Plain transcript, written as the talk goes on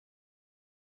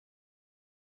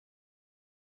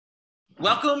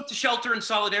Welcome to Shelter in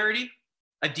Solidarity,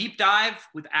 a deep dive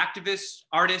with activists,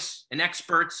 artists, and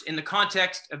experts in the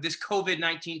context of this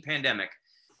COVID-19 pandemic.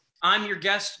 I'm your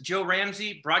guest, Joe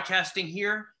Ramsey, broadcasting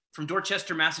here from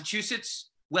Dorchester,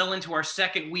 Massachusetts, well into our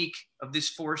second week of this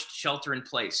forced shelter in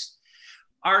place.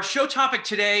 Our show topic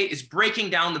today is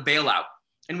breaking down the bailout,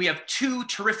 and we have two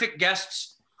terrific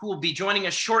guests who will be joining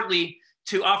us shortly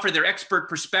to offer their expert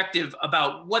perspective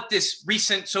about what this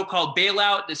recent so-called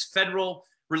bailout, this federal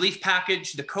relief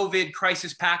package, the COVID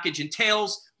crisis package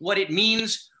entails, what it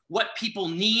means, what people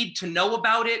need to know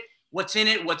about it, what's in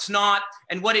it, what's not,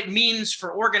 and what it means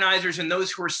for organizers and those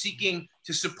who are seeking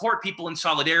to support people in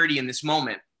solidarity in this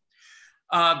moment.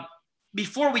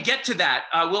 Before we get to that,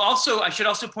 I should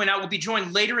also point out, we'll be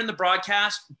joined later in the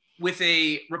broadcast with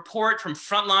a report from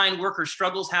frontline worker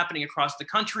struggles happening across the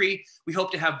country. We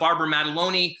hope to have Barbara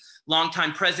Mataloni,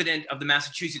 longtime president of the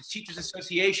Massachusetts Teachers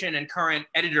Association and current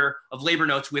editor of Labor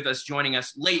Notes, with us, joining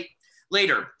us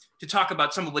later to talk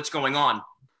about some of what's going on.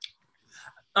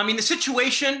 I mean, the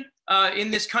situation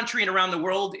in this country and around the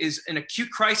world is an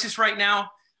acute crisis right now.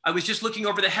 I was just looking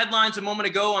over the headlines a moment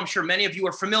ago. I'm sure many of you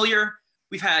are familiar.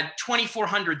 We've had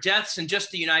 2,400 deaths in just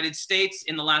the United States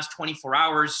in the last 24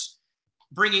 hours,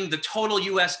 bringing the total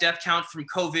US death count from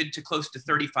COVID to close to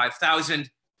 35,000.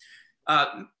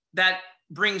 That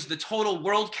brings the total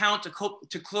world count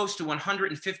to close to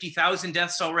 150,000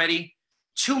 deaths already.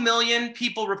 2 million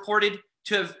people reported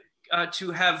to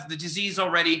have the disease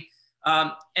already.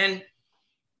 And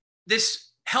this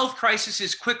health crisis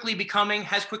has quickly become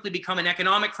an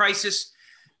economic crisis.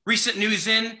 Recent news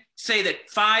say that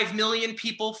 5 million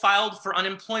people filed for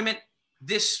unemployment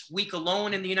this week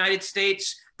alone in the United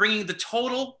States, bringing the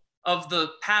total of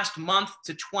the past month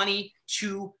to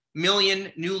 22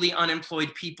 million newly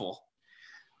unemployed people.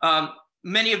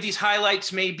 Many of these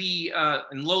highlights may be,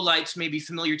 and lowlights may be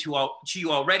familiar to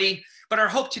you already, but our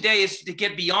hope today is to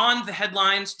get beyond the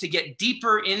headlines, to get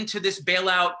deeper into this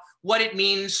bailout, what it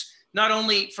means, not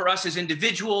only for us as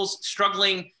individuals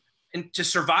struggling to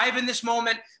survive in this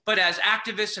moment, but as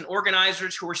activists and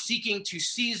organizers who are seeking to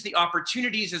seize the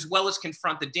opportunities as well as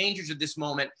confront the dangers of this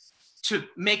moment to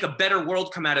make a better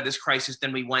world come out of this crisis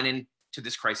than we went into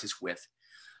this crisis with.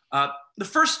 The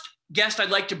first guest I'd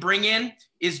like to bring in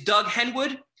is Doug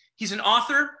Henwood. He's an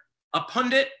author, a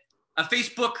pundit, a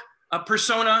Facebook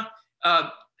persona,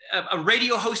 a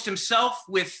radio host himself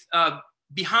with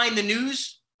Behind the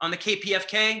News on the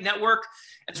KPFK network,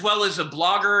 as well as a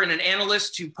blogger and an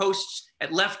analyst who posts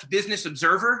at Left Business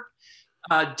Observer.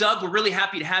 Doug, we're really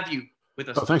happy to have you with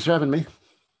us. Oh, thanks for having me.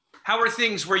 How are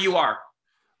things where you are?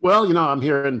 Well, you know, I'm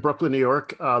here in Brooklyn, New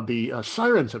York. The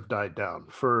sirens have died down.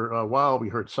 For a while, we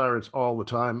heard sirens all the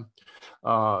time.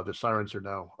 The sirens are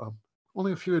now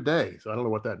only a few a day, so I don't know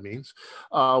what that means.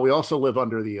 We also live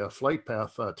under the flight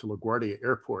path to LaGuardia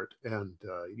Airport, and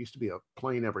it used to be a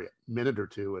plane every minute or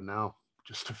two, and now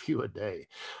just a few a day.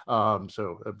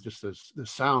 Just the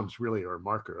sounds really are a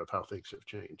marker of how things have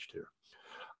changed here.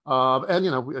 And,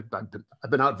 you know, I've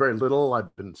been out very little.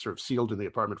 I've been sort of sealed in the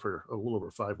apartment for a little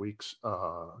over 5 weeks.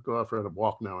 Go out for a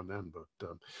walk now and then,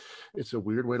 but it's a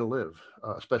weird way to live,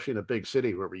 especially in a big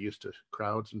city where we're used to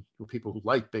crowds, and people who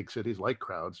like big cities like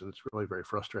crowds. And it's really very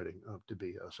frustrating to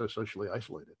be so socially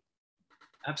isolated.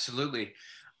 Absolutely.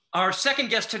 Our second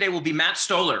guest today will be Matt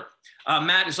Stoller.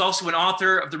 Matt is also an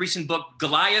author of the recent book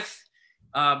Goliath,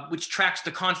 which tracks the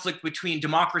conflict between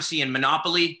democracy and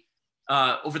monopoly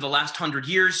over the last 100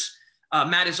 years.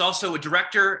 Matt is also a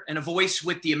director and a voice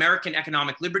with the American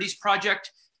Economic Liberties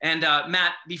Project. And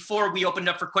Matt, before we open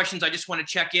up for questions, I just want to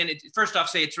check in. First off,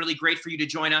 say it's really great for you to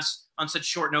join us on such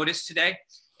short notice today.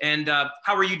 And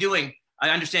how are you doing?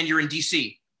 I understand you're in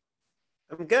DC.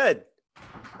 I'm good.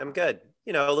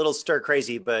 You know, a little stir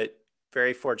crazy, but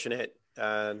very fortunate.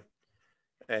 And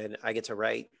I get to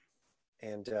write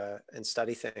and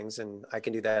study things, and I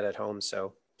can do that at home.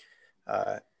 So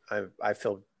I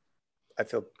feel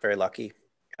very lucky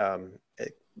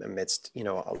amidst, you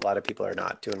know, a lot of people are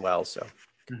not doing well. So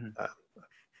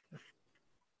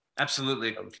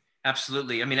Absolutely.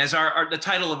 I mean, as the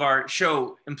title of our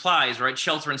show implies, right?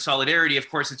 Shelter in Solidarity.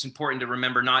 Of course, it's important to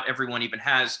remember not everyone even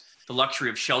has the luxury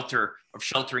of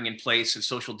sheltering in place, of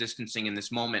social distancing in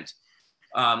this moment.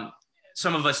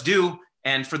 Some of us do.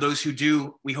 And for those who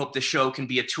do, we hope the show can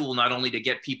be a tool not only to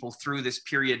get people through this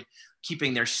period,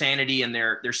 keeping their sanity and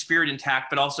their spirit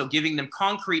intact, but also giving them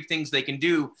concrete things they can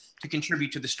do to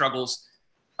contribute to the struggles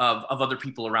of other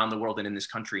people around the world and in this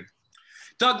country.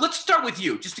 Doug, let's start with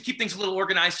you, just to keep things a little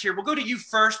organized here. We'll go to you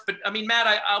first, but I mean,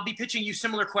 Matt, I'll be pitching you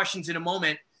similar questions in a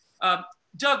moment.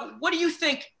 Doug, what do you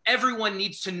think everyone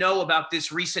needs to know about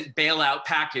this recent bailout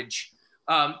package?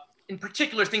 in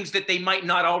particular things that they might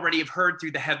not already have heard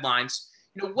through the headlines.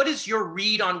 What is your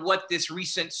read on what this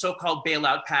recent so-called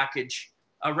bailout package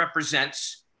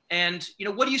represents? And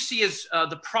what do you see as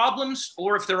the problems,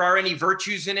 or if there are any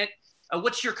virtues in it?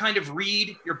 What's your kind of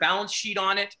read, your balance sheet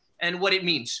on it, and what it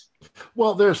means?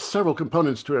 Well, there's several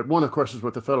components to it. One, of course, is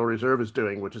what the Federal Reserve is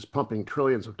doing, which is pumping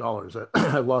trillions of dollars.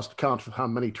 I've lost count of how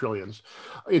many trillions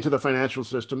into the financial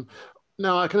system.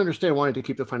 Now, I can understand wanting to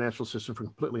keep the financial system from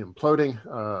completely imploding.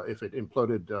 If it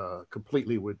imploded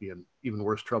completely, would be in even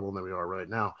worse trouble than we are right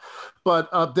now. But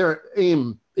their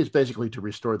aim is basically to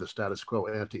restore the status quo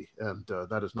ante, and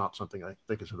that is not something I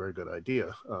think is a very good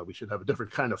idea. We should have a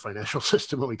different kind of financial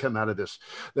system when we come out of this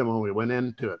than when we went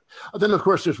into it. Then, of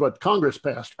course, there's what Congress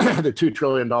passed, the $2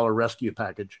 trillion rescue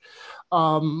package,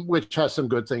 which has some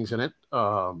good things in it,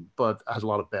 but has a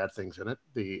lot of bad things in it.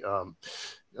 The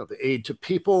aid to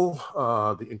people,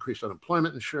 the increased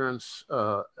unemployment insurance,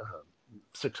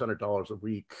 $600 a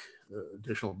week,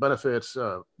 additional benefits,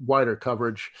 wider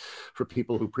coverage for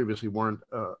people who previously weren't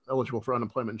eligible for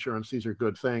unemployment insurance. These are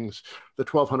good things. The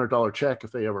 $1,200 check,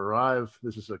 if they ever arrive,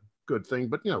 this is a good thing,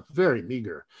 but very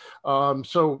meager.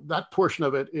 So that portion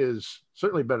of it is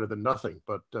certainly better than nothing,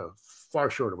 but far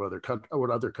short of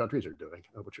what other countries are doing,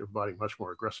 which are providing much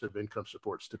more aggressive income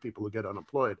supports to people who get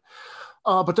unemployed.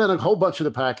 But then a whole bunch of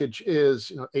the package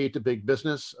is aid to big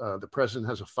business. The president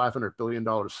has a $500 billion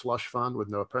slush fund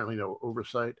with apparently no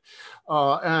oversight.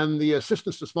 And the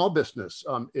assistance to small business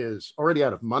is already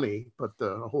out of money, but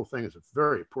the whole thing is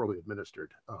very poorly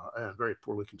administered and very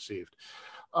poorly conceived.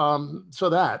 So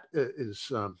that is,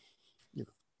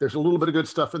 there's a little bit of good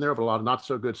stuff in there, but a lot of not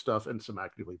so good stuff and some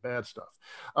actively bad stuff.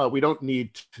 We don't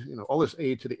need, all this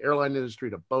aid to the airline industry,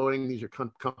 to Boeing. These are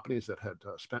companies that had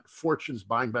spent fortunes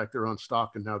buying back their own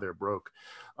stock, and now they're broke.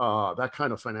 That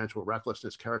kind of financial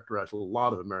recklessness characterized a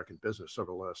lot of American business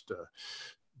over the last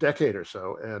decade or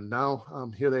so. And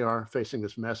now here they are facing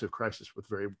this massive crisis with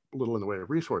very little in the way of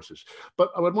resources.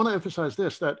 But I would want to emphasize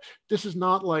that this is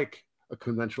not like a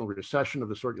conventional recession of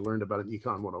the sort you learned about in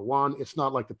Econ 101. It's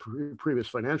not like the previous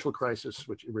financial crisis,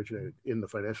 which originated in the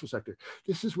financial sector.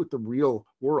 This is with the real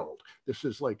world. This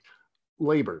is like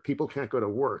labor. People can't go to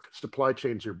work. Supply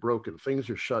chains are broken. Things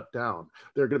are shut down.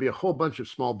 There are going to be a whole bunch of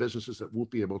small businesses that won't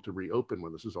be able to reopen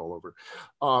when this is all over.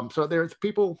 So there's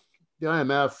people, the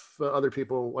IMF, other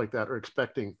people like that are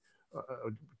expecting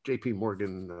JP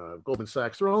Morgan, Goldman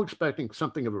Sachs, they're all expecting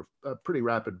something of a pretty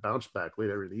rapid bounce back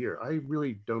later in the year. I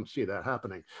really don't see that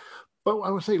happening. But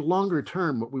I would say longer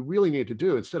term, what we really need to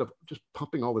do, instead of just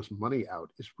pumping all this money out,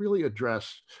 is really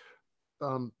address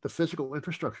the physical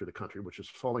infrastructure of the country, which is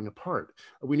falling apart.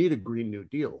 We need a Green New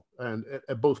Deal, and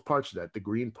at both parts of that, the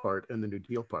green part and the New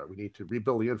Deal part. We need to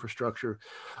rebuild the infrastructure,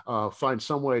 find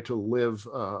some way to live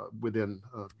within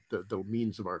the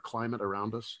means of our climate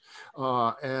around us,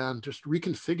 and just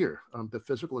reconfigure the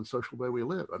physical and social way we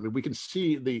live. I mean, we can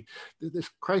see this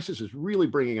crisis is really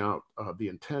bringing out the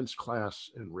intense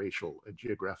class and racial and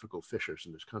geographical fissures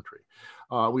in this country.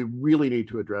 We really need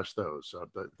to address those.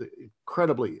 The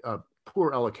incredibly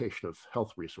poor allocation of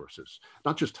health resources,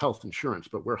 not just health insurance,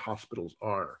 but where hospitals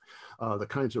are, the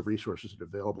kinds of resources that are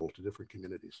available to different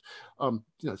communities.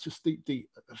 It's just the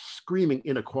screaming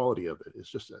inequality of it is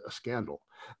just a scandal.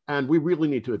 And we really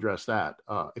need to address that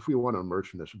if we want to emerge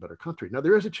from this a better country. Now,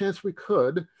 there is a chance we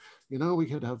could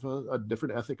have a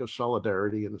different ethic of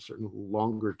solidarity and a certain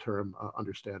longer term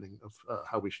understanding of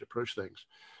how we should approach things.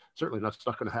 Certainly that's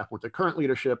not going to happen with the current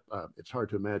leadership. It's hard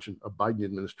to imagine a Biden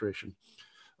administration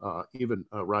even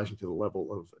rising to the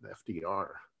level of an FDR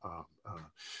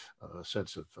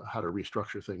sense of how to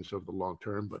restructure things over the long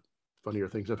term, but funnier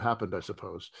things have happened, I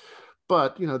suppose.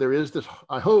 But, there is this,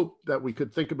 I hope that we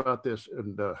could think about this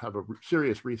and have a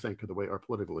serious rethink of the way our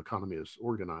political economy is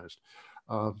organized.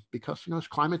 Because, as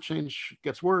climate change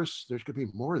gets worse, there's going to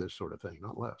be more of this sort of thing,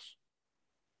 not less.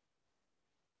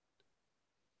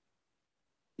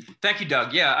 Thank you,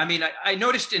 Doug. Yeah, I mean, I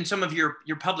noticed in some of your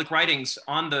public writings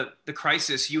on the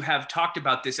crisis, you have talked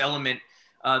about this element,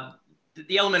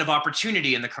 the element of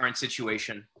opportunity in the current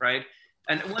situation, right?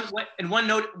 And one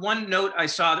note I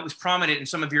saw that was prominent in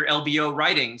some of your LBO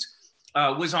writings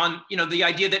was on, the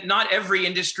idea that not every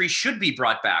industry should be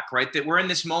brought back, right? That we're in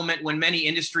this moment when many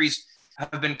industries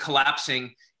have been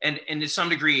collapsing, and to some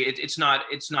degree, it's not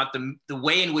the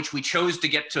way in which we chose to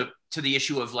get to the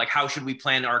issue of like how should we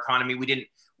plan our economy. We didn't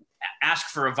ask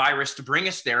for a virus to bring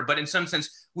us there, but in some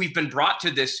sense, we've been brought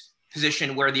to this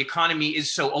position where the economy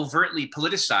is so overtly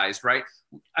politicized, right?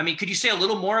 I mean, could you say a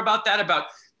little more about that, about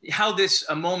how this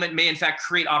moment may in fact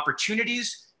create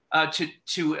opportunities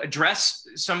to address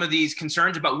some of these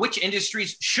concerns about which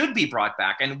industries should be brought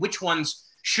back and which ones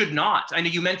should not. I know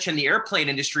you mentioned the airplane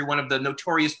industry, one of the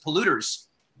notorious polluters,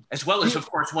 as well as, of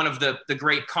course, one of the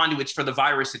great conduits for the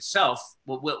virus itself.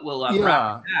 We'll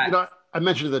wrap that. You know, I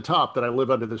mentioned at the top that I live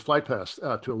under this flight path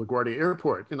to LaGuardia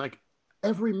Airport, and like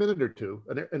every minute or two,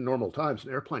 in normal times,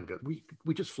 an airplane goes.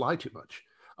 We just fly too much.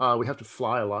 We have to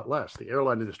fly a lot less. The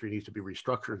airline industry needs to be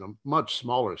restructured on a much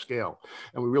smaller scale,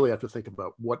 and we really have to think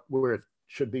about where it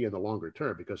should be in the longer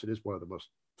term, because it is one of the most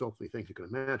filthy things you can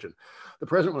imagine. The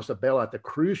president wants to bail out the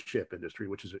cruise ship industry,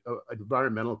 which is an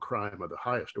environmental crime of the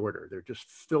highest order. They're just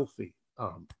filthy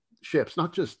ships,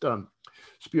 not just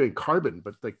spewing carbon,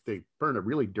 but they burn a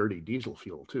really dirty diesel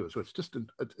fuel too. So it's just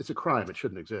it's a crime. It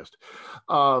shouldn't exist.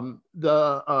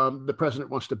 The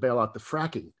president wants to bail out the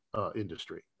fracking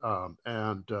industry,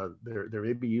 and they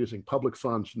may be using public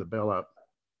funds from the bailout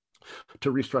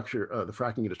to restructure the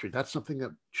fracking industry. That's something that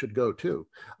should go too.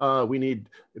 It'd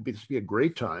be a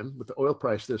great time with the oil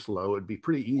price this low. It'd be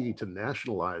pretty easy to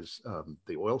nationalize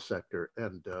the oil sector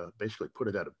and basically put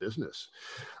it out of business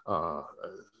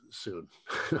soon.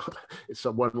 It's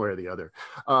one way or the other.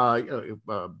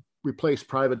 Replace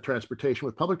private transportation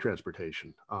with public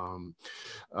transportation,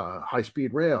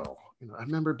 high-speed rail. You know, I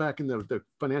remember back in the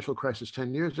financial crisis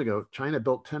 10 years ago, China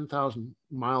built 10,000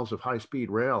 miles of high-speed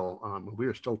rail. We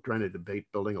were still trying to debate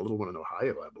building a little one in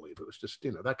Ohio, I believe. It was just,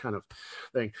 that kind of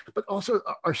thing. But also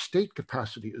our state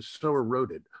capacity is so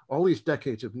eroded. All these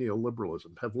decades of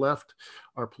neoliberalism have left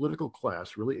our political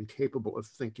class really incapable of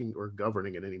thinking or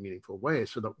governing in any meaningful way.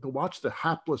 So to watch the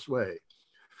hapless way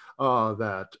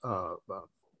that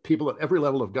people at every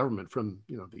level of government, from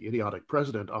the idiotic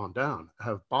president on down,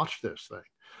 have botched this thing.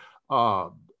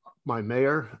 My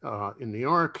mayor in New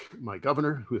York, my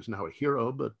governor, who is now a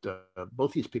hero, but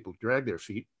both these people drag their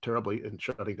feet terribly in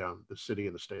shutting down the city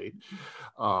and the state.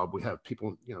 We have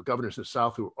people, governors in the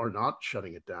South who are not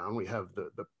shutting it down. We have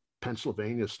the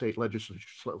Pennsylvania state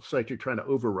legislature trying to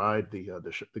override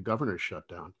the governor's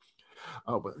shutdown.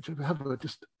 We have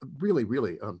just really,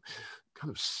 really kind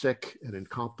of sick and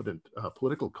incompetent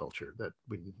political culture that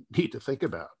we need to think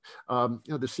about.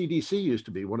 The CDC used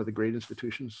to be one of the great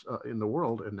institutions in the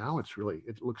world, and now it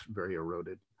looks very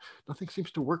eroded. Nothing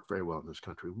seems to work very well in this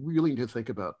country. We really need to think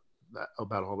about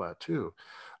all that too.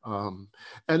 And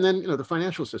then, the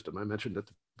financial system. I mentioned at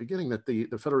the beginning that the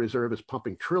Federal Reserve is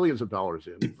pumping trillions of dollars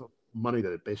in, money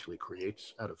that it basically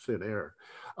creates out of thin air,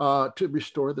 to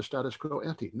restore the status quo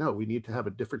ante. No, we need to have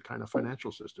a different kind of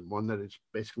financial system, one that is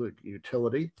basically a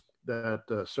utility that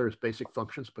serves basic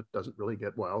functions but doesn't really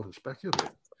get wild and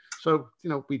speculative. So,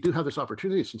 we do have this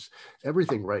opportunity, since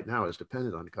everything right now is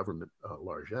dependent on government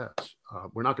largesse.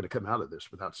 We're not going to come out of this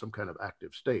without some kind of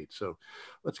active state. So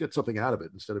let's get something out of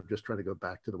it instead of just trying to go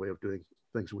back to the way of doing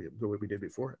things the way we did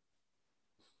before it.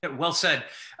 Yeah, well said.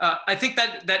 I think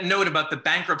that note about the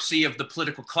bankruptcy of the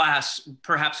political class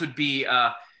perhaps would be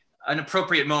an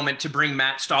appropriate moment to bring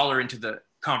Matt Stoller into the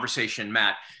conversation.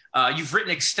 Matt, you've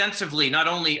written extensively not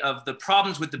only of the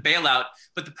problems with the bailout,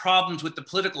 but the problems with the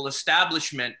political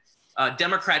establishment,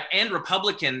 Democrat and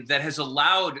Republican, that has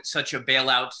allowed such a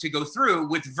bailout to go through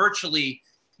with virtually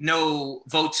no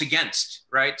votes against,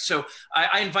 right? So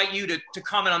I invite you to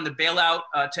comment on the bailout,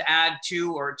 to add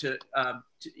to, or to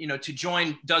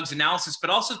join Doug's analysis,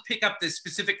 but also pick up this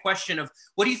specific question of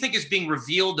what do you think is being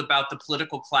revealed about the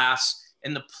political class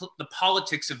and the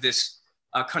politics of this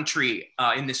country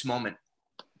in this moment?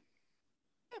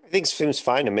 Everything seems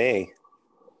fine to me.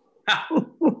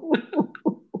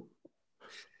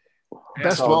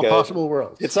 Best of all possible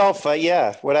worlds. It's all fun.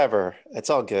 Yeah, whatever. It's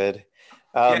all good.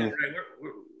 We're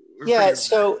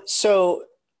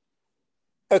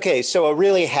okay. So a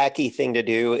really hacky thing to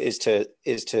do is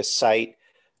to cite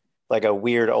like a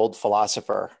weird old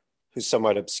philosopher who's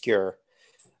somewhat obscure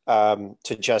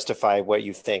to justify what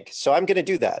you think. So I'm going to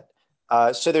do that.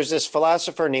 So there's this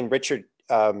philosopher named Richard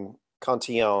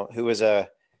Cantillon, who was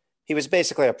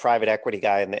basically a private equity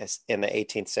guy in the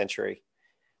 18th century.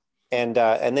 And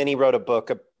then he wrote a book,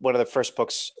 one of the first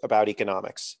books about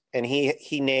economics. And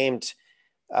he named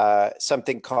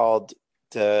something called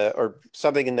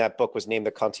something in that book was named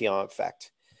the Cantillon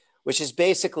effect, which is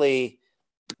basically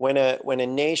when a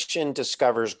nation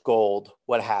discovers gold,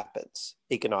 what happens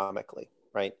economically,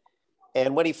 right?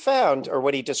 And what he found, or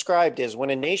what he described, is when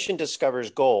a nation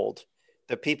discovers gold,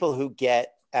 the people who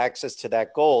get access to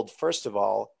that gold, first of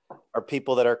all, are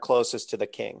people that are closest to the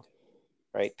king,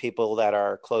 right? People that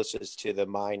are closest to the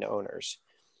mine owners.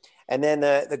 And then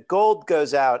the gold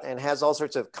goes out and has all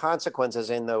sorts of consequences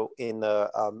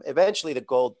eventually the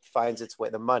gold finds its way,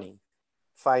 the money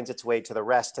finds its way to the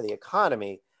rest of the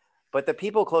economy. but the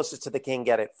people closest to the king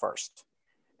get it first.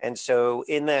 And so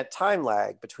in that time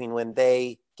lag between when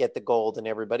they get the gold and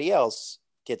everybody else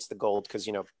gets the gold, because,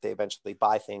 you know, they eventually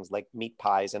buy things like meat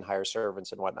pies and hire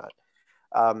servants and whatnot,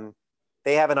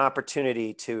 they have an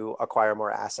opportunity to acquire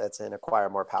more assets and acquire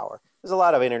more power. There's a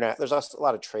lot of there's also a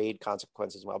lot of trade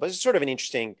consequences as well, but it's sort of an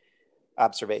interesting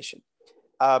observation.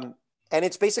 And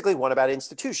it's basically one about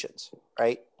institutions,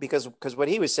 right? Because what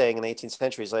he was saying in the 18th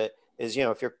century is, you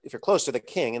know, if you're close to the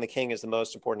king and the king is the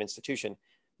most important institution,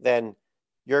 then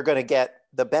you're going to get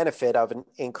the benefit of an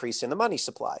increase in the money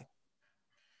supply.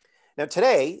 Now,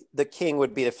 today, the king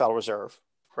would be the Federal Reserve,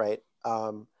 right?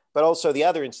 But also the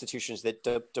other institutions that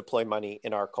deploy money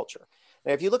in our culture.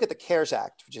 Now, if you look at the CARES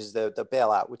Act, which is the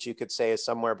bailout, which you could say is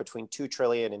somewhere between $2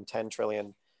 trillion and $10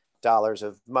 trillion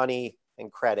of money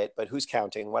and credit, but who's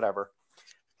counting, whatever.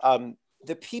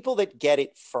 The people that get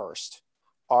it first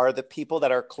are the people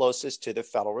that are closest to the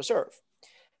Federal Reserve.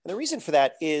 And the reason for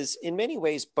that is in many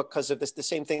ways because of the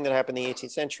same thing that happened in the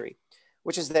 18th century,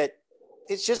 which is that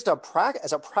it's just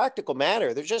as a practical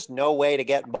matter, there's just no way to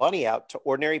get money out to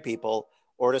ordinary people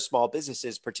or to small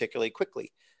businesses particularly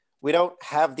quickly. We don't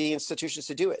have the institutions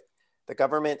to do it. The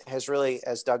government has really,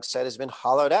 as Doug said, has been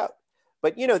hollowed out.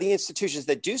 But, you know, the institutions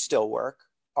that do still work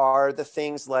are the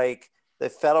things like the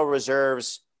Federal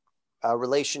Reserve's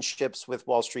relationships with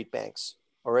Wall Street banks,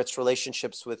 or its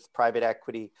relationships with private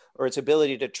equity, or its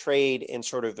ability to trade in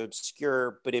sort of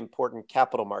obscure but important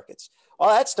capital markets. All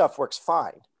that stuff works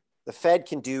fine. The Fed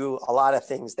can do a lot of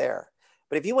things there.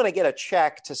 But if you want to get a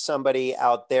check to somebody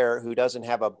out there who doesn't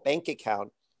have a bank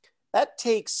account, that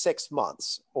takes 6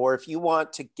 months. Or if you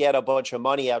want to get a bunch of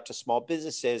money out to small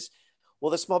businesses, well,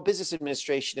 the Small Business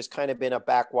Administration has kind of been a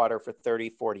backwater for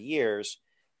 30, 40 years.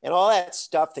 And all that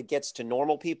stuff that gets to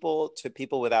normal people, to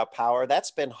people without power, that's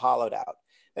been hollowed out.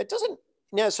 It doesn't,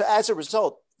 you know, so as a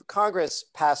result, Congress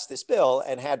passed this bill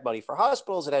and had money for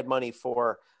hospitals. It had money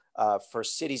for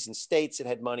cities and states. It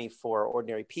had money for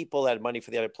ordinary people. It had money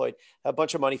for the unemployed, a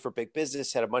bunch of money for big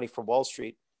business, had money for Wall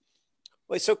Street.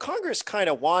 So Congress kind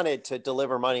of wanted to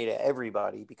deliver money to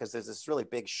everybody because there's this really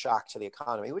big shock to the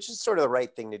economy, which is sort of the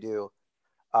right thing to do.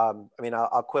 I mean,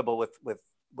 I'll quibble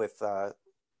with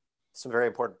some very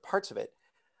important parts of it.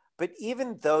 But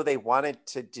even though they wanted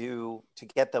to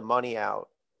get the money out,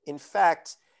 in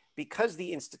fact, because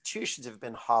the institutions have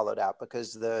been hollowed out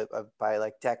because by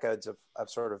like decades of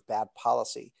sort of bad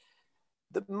policy,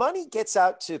 the money gets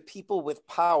out to people with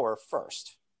power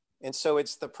first. And so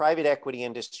it's the private equity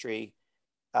industry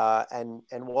and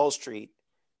Wall Street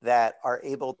that are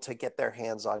able to get their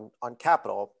hands on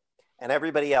capital, and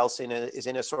everybody else is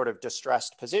in a sort of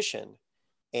distressed position.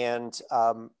 And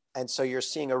so you're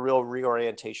seeing a real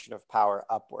reorientation of power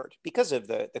upward because of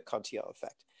the Cantillon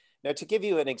effect. Now, to give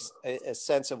you a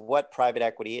sense of what private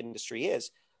equity industry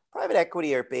is, private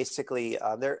equity are basically,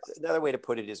 another way to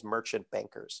put it is merchant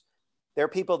bankers. They're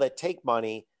people that take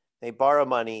money, they borrow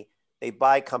money, they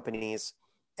buy companies.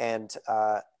 And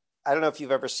I don't know if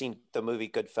you've ever seen the movie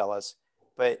Goodfellas,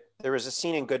 but there was a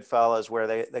scene in Goodfellas where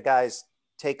the guys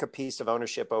take a piece of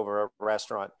ownership over a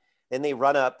restaurant, then they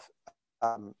run up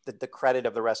the credit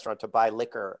of the restaurant to buy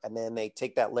liquor, and then they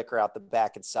take that liquor out the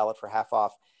back and sell it for half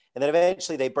off. And then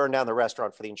eventually they burn down the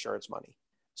restaurant for the insurance money.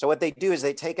 So what they do is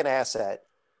they take an asset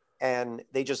and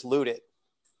they just loot it,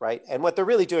 right? And what they're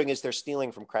really doing is they're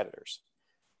stealing from creditors.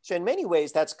 So in many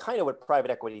ways, that's kind of what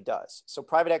private equity does. So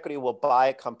private equity will buy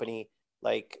a company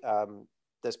like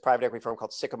this private equity firm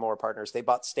called Sycamore Partners. They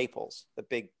bought Staples, the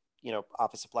big,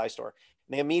 office supply store.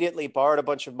 And they immediately borrowed a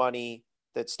bunch of money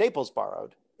that Staples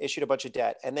borrowed, issued a bunch of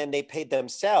debt, and then they paid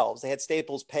themselves. They had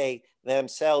Staples pay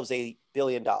themselves $1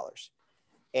 billion.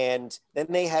 And then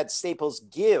they had Staples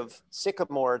give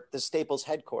Sycamore the Staples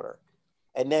headquarters.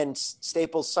 And then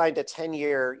Staples signed a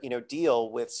 10-year, deal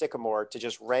with Sycamore to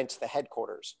just rent the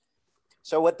headquarters.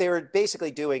 So what they were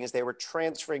basically doing is they were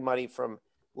transferring money from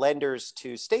lenders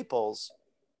to Staples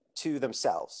to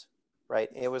themselves, right?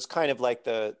 It was kind of like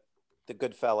the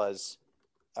Goodfellas.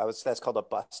 That's called a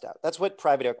bust out. That's what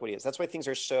private equity is. That's why things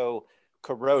are so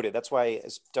corroded. That's why,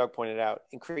 as Doug pointed out,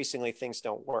 increasingly things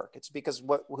don't work. It's because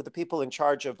who the people in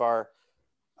charge of our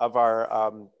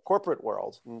corporate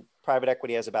world, and private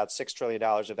equity has about $6 trillion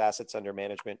of assets under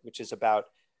management, which is about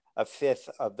a fifth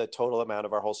of the total amount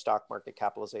of our whole stock market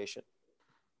capitalization.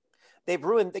 They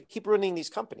keep ruining these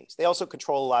companies. They also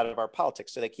control a lot of our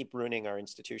politics, so they keep ruining our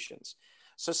institutions.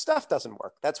 So stuff doesn't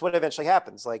work. That's what eventually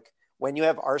happens. Like when you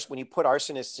put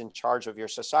arsonists in charge of your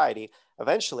society,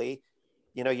 eventually,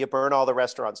 you burn all the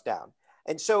restaurants down.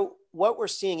 And so what we're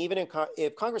seeing, even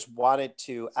if Congress wanted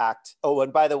to act,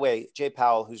 and by the way, Jay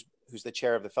Powell, who's the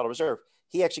chair of the Federal Reserve,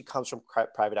 He actually comes from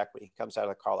private equity. He comes out of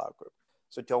the Carlyle Group.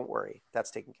 So don't worry,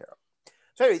 that's taken care of.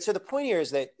 So anyway, so the point here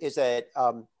is that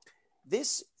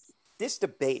this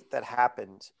debate that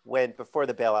happened before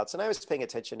the bailouts, and I was paying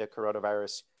attention to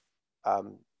coronavirus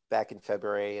back in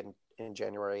February and in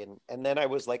January, and then I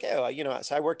was like,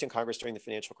 so I worked in Congress during the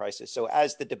financial crisis. So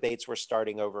as the debates were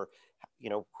starting over,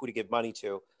 who to give money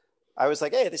to, I was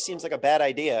like, hey, this seems like a bad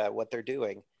idea what they're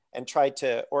doing, and tried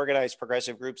to organize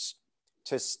progressive groups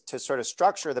to sort of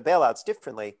structure the bailouts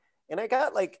differently. And I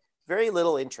got like very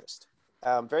little interest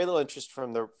from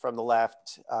the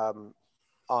left on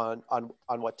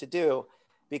what to do,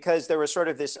 because there was sort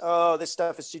of this, this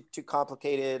stuff is too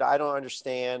complicated. I don't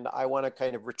understand. I want to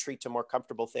kind of retreat to more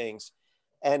comfortable things.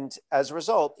 And as a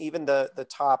result, even the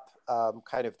top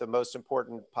kind of the most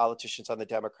important politicians on the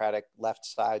Democratic left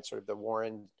side, sort of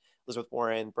Elizabeth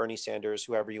Warren, Bernie Sanders,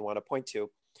 whoever you want to point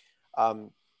to,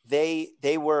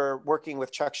 they were working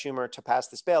with Chuck Schumer to pass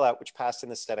this bailout, which passed in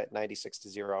the Senate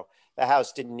 96-0. The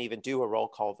House didn't even do a roll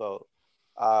call vote.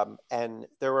 And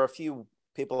there were a few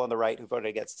people on the right who voted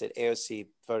against it. AOC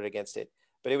voted against it,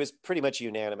 but it was pretty much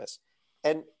unanimous.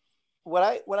 And what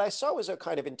I saw was a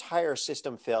kind of entire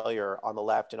system failure on the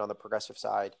left and on the progressive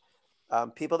side.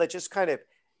 People that just kind of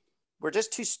were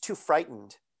just too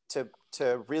frightened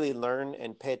to really learn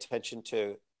and pay attention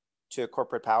to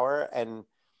corporate power, and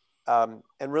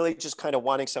really just kind of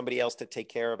wanting somebody else to take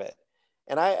care of it.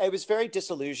 And I was very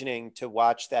disillusioning to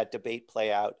watch that debate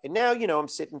play out. And now, I'm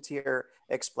sitting here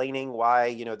explaining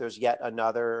why, there's yet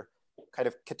another kind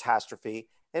of catastrophe.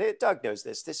 And Doug knows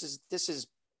this. This is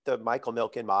the Michael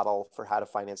Milken model for how to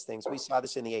finance things. We saw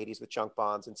this in the 80s with junk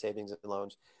bonds and savings and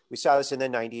loans. We saw this in the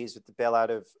 90s with the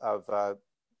bailout of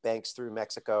banks through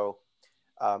Mexico,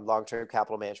 long-term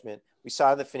capital management. We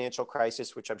saw the financial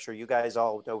crisis, which I'm sure you guys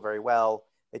all know very well,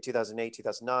 in 2008,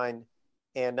 2009.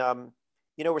 And,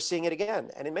 we're seeing it again.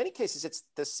 And in many cases, it's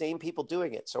the same people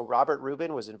doing it. So Robert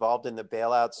Rubin was involved in the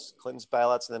Clinton's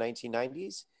bailouts in the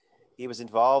 1990s. He was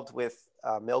involved with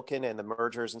Milken and the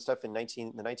mergers and stuff in the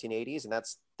 1980s. And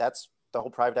that's the whole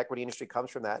private equity industry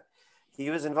comes from that. He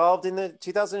was involved in the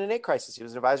 2008 crisis. He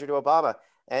was an advisor to Obama.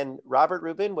 And Robert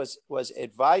Rubin was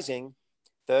advising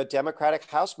the Democratic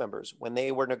House members when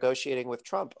they were negotiating with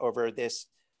Trump over this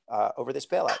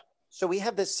bailout. So we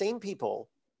have the same people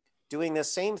doing the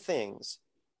same things,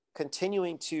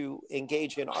 continuing to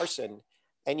engage in arson.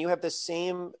 And you have the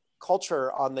same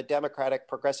culture on the Democratic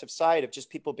progressive side of just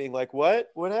people being like, what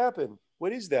happened?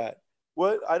 What is that?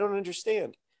 What? I don't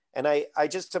understand. And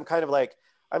I'm kind of like,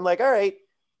 all right,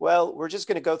 well, we're just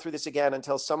going to go through this again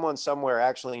until someone somewhere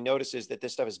actually notices that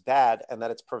this stuff is bad and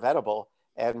that it's preventable,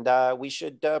 and we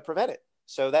should prevent it.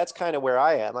 So that's kind of where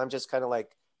I am. I'm just kind of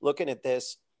like looking at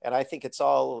this, and I think it's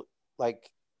all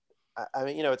like, I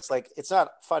mean, it's like, it's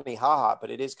not funny, haha,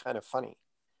 but it is kind of funny.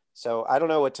 So I don't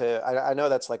know I know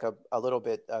that's like a little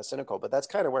bit cynical, but that's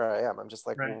kind of where I am. I'm just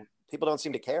like, right. Well, people don't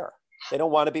seem to care. They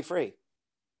don't want to be free.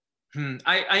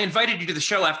 I invited you to the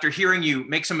show after hearing you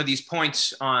make some of these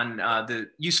points on the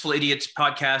Useful Idiots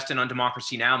podcast and on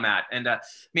Democracy Now, Matt. And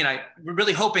we're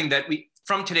really hoping that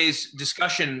from today's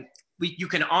discussion, you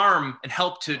can arm and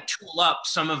help to tool up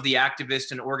some of the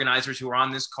activists and organizers who are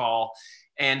on this call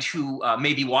and who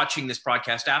may be watching this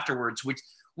broadcast afterwards,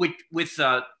 with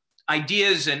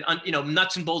ideas and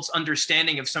nuts and bolts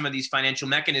understanding of some of these financial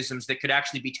mechanisms that could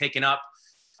actually be taken up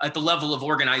at the level of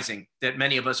organizing that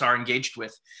many of us are engaged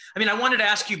with. I wanted to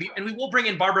ask you, and we will bring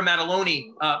in Barbara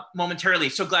Mataloni momentarily.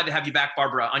 So glad to have you back,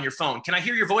 Barbara, on your phone. Can I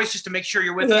hear your voice just to make sure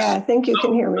you're with us? Yeah, I think you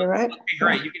can hear me, right? Okay,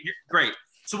 great. Yeah. You can hear, great.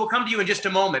 So we'll come to you in just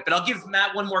a moment, but I'll give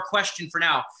Matt one more question for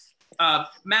now.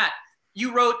 Matt,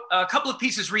 you wrote a couple of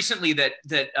pieces recently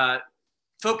that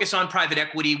focus on private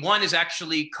equity. One is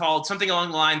actually called something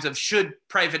along the lines of "Should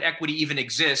private equity even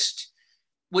exist?"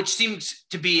 which seems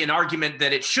to be an argument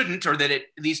that it shouldn't, or that it,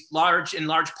 at least in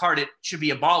large part, it should be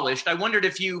abolished. I wondered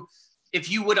if you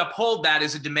would uphold that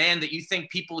as a demand that you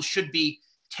think people should be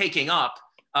taking up,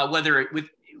 whether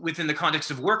within the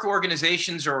context of work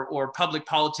organizations or public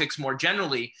politics more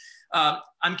generally.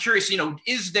 I'm curious,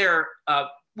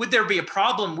 would there be a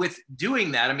problem with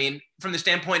doing that? From the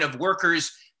standpoint of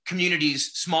workers,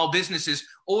 communities, small businesses,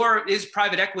 or is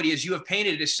private equity, as you have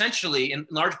painted, essentially, in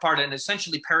large part, an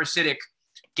essentially parasitic,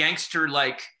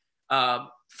 gangster-like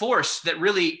force that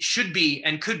really should be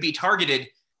and could be targeted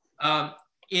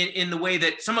in the way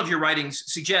that some of your writings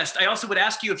suggest? I also would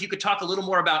ask you if you could talk a little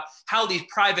more about how these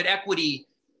private equity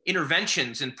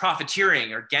interventions and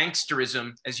profiteering, or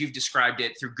gangsterism, as you've described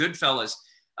it through Goodfellas,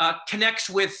 connects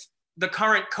with the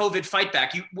current COVID fight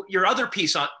back. Your other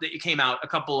piece that you came out a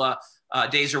couple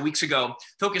days or weeks ago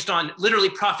focused on literally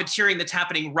profiteering that's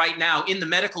happening right now in the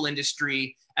medical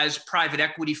industry as private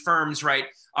equity firms, right,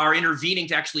 are intervening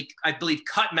to actually, I believe,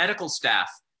 cut medical staff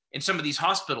in some of these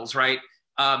hospitals, right?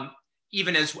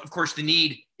 Even as, of course, the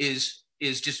need is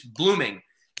just blooming.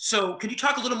 So can you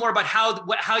talk a little more about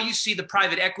how you see the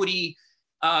private equity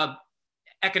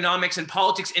economics and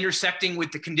politics intersecting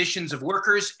with the conditions of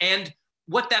workers, and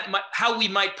how we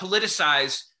might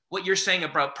politicize what you're saying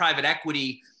about private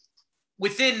equity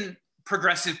within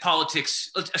progressive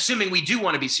politics, assuming we do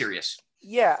want to be serious?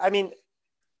 Yeah, I mean,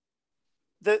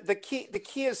 the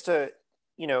key is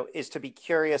to be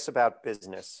curious about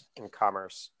business and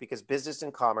commerce, because business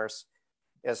and commerce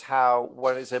is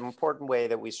what is an important way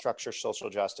that we structure social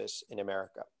justice in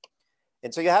America.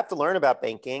 And so you have to learn about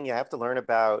banking, you have to learn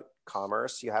about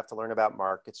commerce, you have to learn about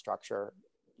market structure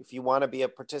if you want to be a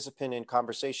participant in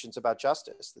conversations about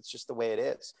justice. That's just the way it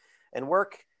is. And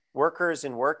workers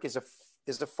and work is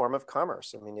a form of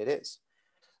commerce. I mean, it is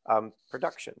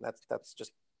production.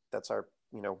 That's our,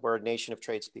 we're a nation of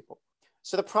tradespeople.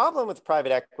 So the problem with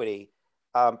private equity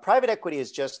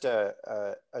is just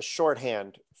a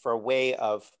shorthand for a way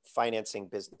of financing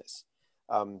business.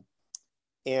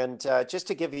 Just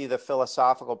to give you the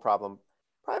philosophical problem,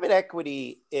 private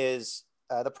equity is,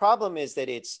 the problem is that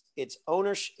it's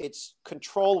ownership, it's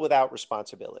control without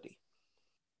responsibility.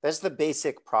 That's the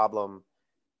basic problem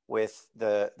with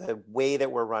the way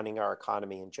that we're running our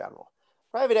economy in general.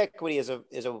 Private equity is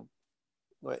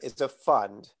a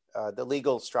fund. The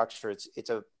legal structure,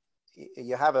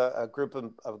 you have a group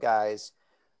of guys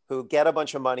who get a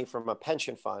bunch of money from a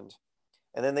pension fund,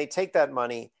 and then they take that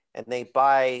money and they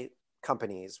buy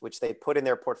companies, which they put in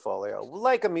their portfolio,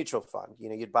 like a mutual fund.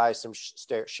 You'd buy some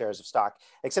shares of stock,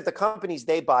 except the companies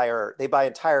they buy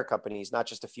entire companies, not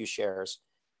just a few shares,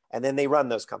 and then they run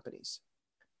those companies.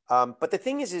 But the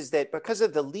thing is that because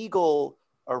of the legal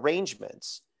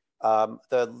arrangements,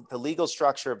 the legal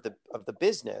structure of the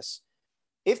business,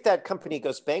 if that company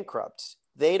goes bankrupt,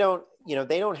 they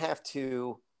don't have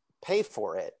to pay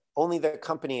for it. Only the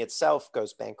company itself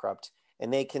goes bankrupt,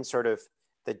 and they can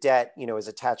the debt, is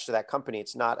attached to that company.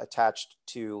 It's not attached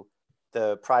to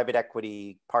the private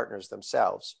equity partners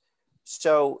themselves.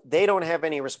 So they don't have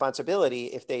any responsibility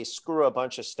if they screw a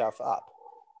bunch of stuff up.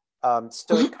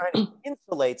 So it kind of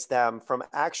insulates them from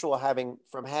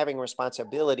having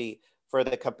responsibility for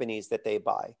the companies that they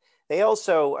buy. They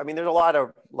also, there's a lot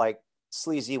of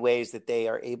sleazy ways that they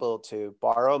are able to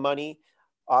borrow money.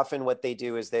 Often what they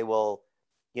do is they will,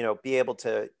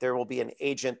 there will be an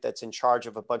agent that's in charge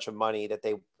of a bunch of money that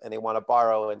they want to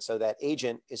borrow. And so that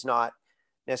agent is not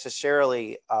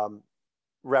necessarily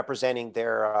representing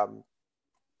the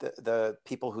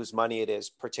people whose money it is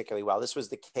particularly well. This was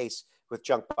the case with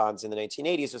junk bonds in the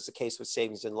 1980s. It was the case with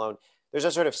savings and loan. There's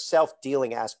a sort of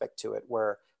self-dealing aspect to it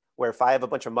where if I have a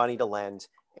bunch of money to lend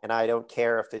and I don't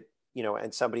care if it,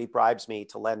 and somebody bribes me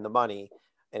to lend the money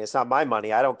and it's not my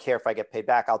money, I don't care if I get paid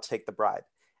back, I'll take the bribe.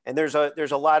 And there's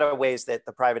a lot of ways that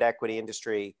the private equity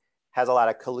industry has a lot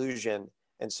of collusion.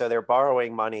 And so they're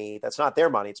borrowing money that's not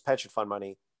their money, it's pension fund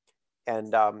money,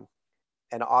 and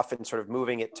often sort of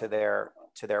moving it to their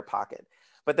pocket.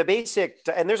 But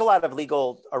and there's a lot of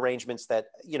legal arrangements that,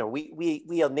 we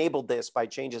enabled this by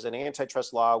changes in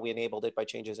antitrust law. We enabled it by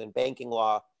changes in banking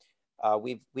law.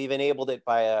 We've enabled it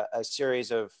by a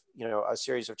series of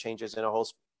changes in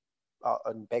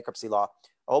in bankruptcy law,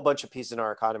 a whole bunch of pieces in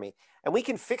our economy. And we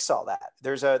can fix all that.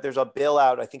 There's a bill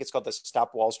out, I think it's called the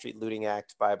Stop Wall Street Looting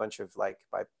Act, by a bunch of by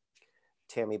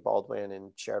Tammy Baldwin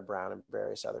and Sherrod Brown and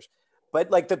various others.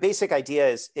 But the basic idea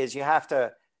is you have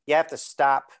to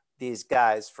stop these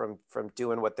guys from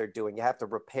doing what they're doing. You have to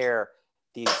repair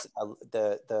these,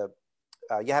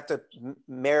 you have to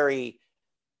marry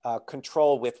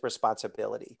control with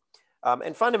responsibility.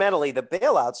 And fundamentally, the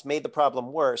bailouts made the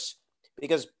problem worse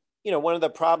because, one of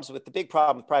the big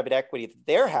problem with private equity that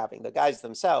they're having, the guys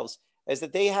themselves, is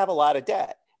that they have a lot of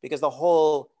debt because the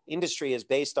whole industry is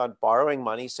based on borrowing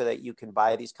money so that you can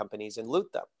buy these companies and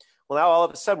loot them. Well, now all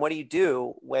of a sudden, what do you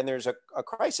do when there's a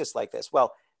crisis like this?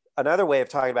 Well, another way of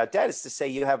talking about debt is to say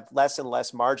you have less and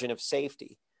less margin of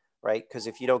safety, right? Because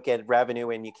if you don't get revenue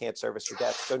in, you can't service your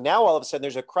debt. So now all of a sudden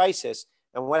there's a crisis.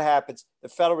 And what happens? The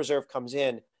Federal Reserve comes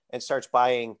in and starts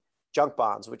buying junk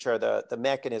bonds, which are the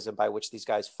mechanism by which these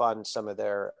guys fund some of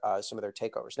their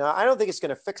takeovers. Now, I don't think it's going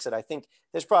to fix it. I think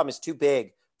this problem is too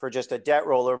big for just a debt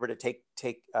rollover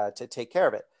to take care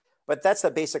of it. But that's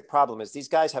the basic problem: is these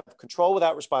guys have control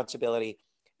without responsibility,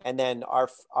 and then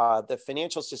the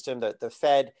financial system, the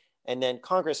Fed, and then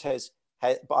Congress has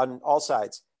on all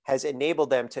sides has enabled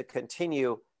them to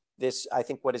continue this, I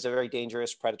think, what is a very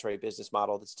dangerous predatory business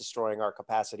model that's destroying our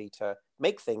capacity to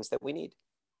make things that we need.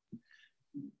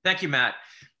 Thank you, Matt.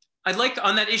 I'd like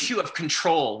on that issue of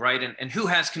control, right? And who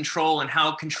has control and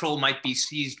how control might be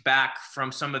seized back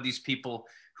from some of these people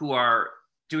who are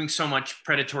doing so much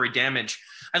predatory damage.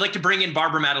 I'd like to bring in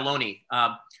Barbara Mataloni.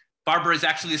 Barbara is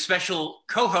actually the special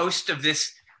co-host of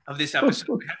this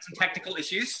episode. We had some technical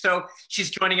issues, so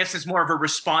she's joining us as more of a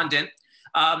respondent.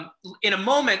 In a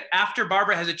moment, after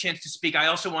Barbara has a chance to speak, I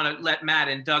also want to let Matt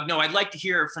and Doug know. I'd like to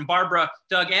hear from Barbara,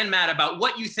 Doug, and Matt about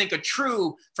what you think a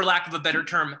true, for lack of a better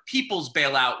term, people's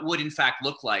bailout would in fact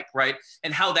look like, right?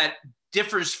 And how that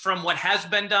differs from what has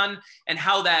been done and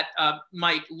how that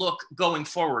might look going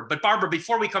forward. But Barbara,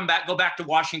 before we go back to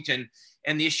Washington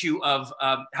and the issue of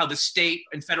how the state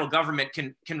and federal government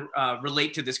can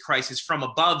relate to this crisis from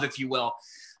above, if you will,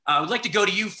 I would like to go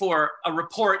to you for a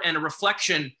report and a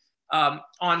reflection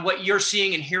on what you're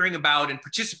seeing and hearing about and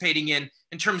participating in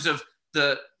terms of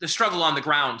the struggle on the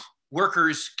ground,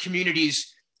 workers,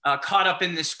 communities caught up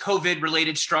in this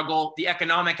COVID-related struggle, the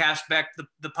economic aspect,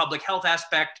 the public health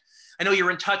aspect. I know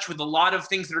you're in touch with a lot of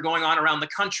things that are going on around the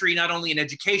country, not only in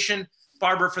education.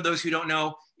 Barbara, for those who don't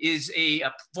know, is a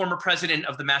former president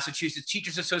of the Massachusetts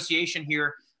Teachers Association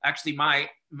here, actually my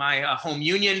home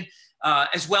union.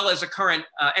 As well as a current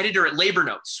editor at Labor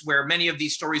Notes, where many of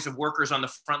these stories of workers on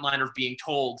the front line are being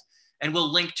told. And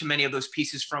we'll link to many of those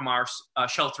pieces from our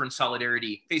Shelter in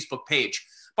Solidarity Facebook page.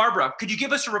 Barbara, could you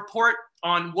give us a report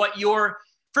on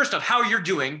first off, how you're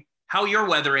doing, how you're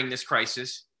weathering this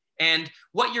crisis, and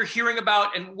what you're hearing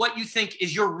about and what you think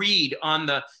is your read on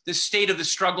the state of the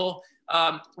struggle,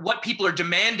 what people are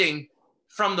demanding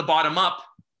from the bottom up,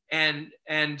 and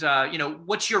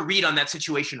what's your read on that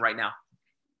situation right now?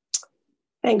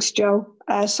 Thanks, Joe.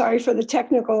 Sorry for the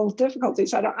technical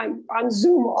difficulties. I'm on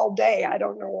Zoom all day. I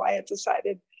don't know why it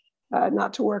decided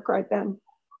not to work right then.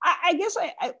 I guess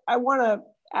I want to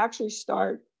actually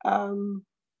start. And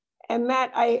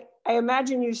Matt, I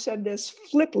imagine you said this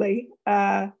flippantly,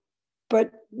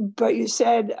 but you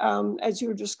said, as you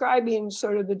were describing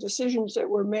sort of the decisions that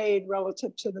were made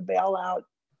relative to the bailout,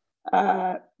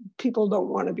 people don't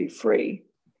want to be free.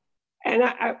 And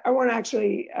I want to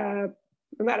actually,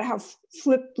 no matter how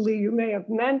flippantly you may have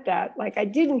meant that, like I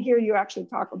didn't hear you actually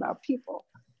talk about people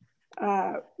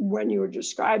when you were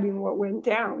describing what went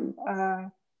down.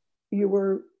 You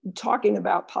were talking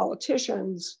about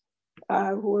politicians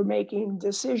who were making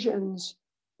decisions,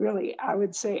 really, I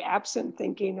would say, absent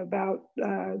thinking about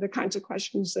the kinds of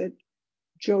questions that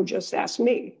Joe just asked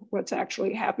me, what's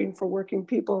actually happening for working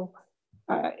people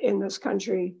in this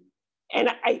country. And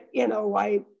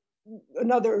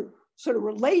another sort of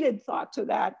related thought to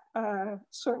that,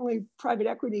 certainly private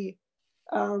equity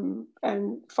and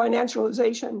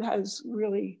financialization has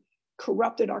really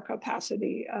corrupted our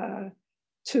capacity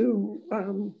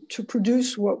to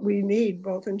produce what we need,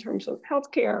 both in terms of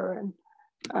healthcare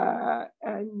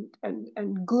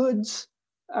and goods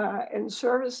and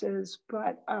services.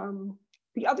 But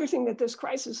the other thing that this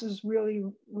crisis is really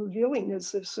revealing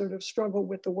is this sort of struggle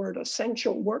with the word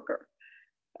essential worker.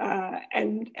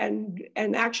 And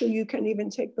actually, you can even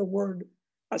take the word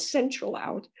essential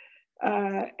out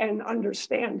and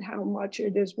understand how much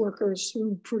it is workers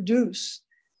who produce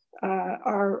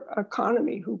our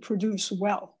economy, who produce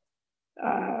wealth.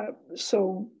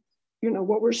 So,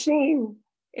 what we're seeing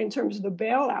in terms of the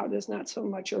bailout is not so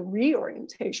much a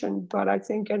reorientation, but I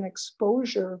think an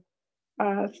exposure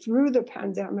through the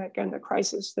pandemic and the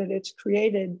crisis that it's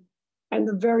created, and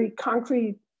the very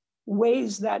concrete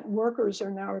ways that workers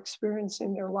are now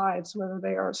experiencing their lives, whether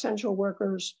they are essential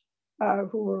workers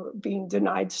who are being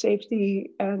denied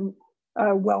safety and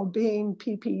well-being,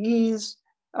 PPEs,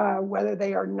 whether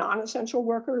they are non-essential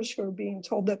workers who are being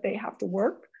told that they have to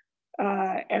work,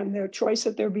 and their choice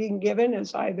that they're being given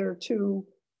is either to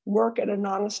work at a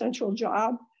non-essential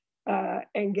job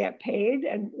and get paid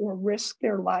or risk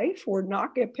their life, or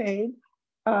not get paid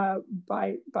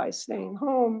by staying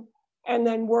home. And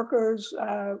then workers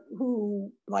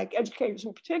who, like educators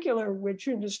in particular, which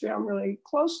industry I'm really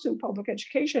close to, public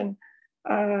education,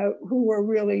 who are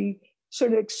really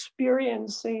sort of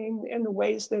experiencing in the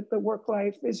ways that the work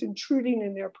life is intruding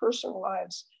in their personal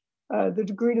lives, the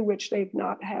degree to which they've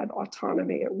not had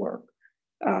autonomy at work.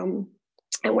 And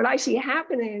what I see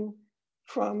happening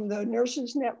from the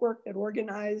Nurses Network that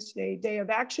organized a day of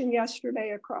action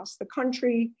yesterday across the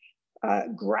country,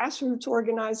 grassroots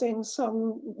organizing,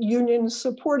 some unions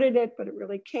supported it, but it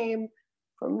really came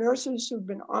from nurses who've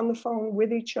been on the phone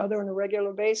with each other on a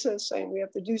regular basis saying we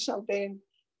have to do something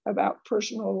about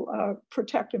personal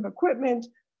protective equipment.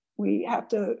 We have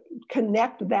to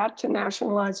connect that to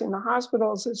nationalizing the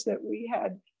hospitals, is that we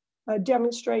had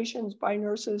demonstrations by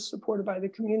nurses supported by the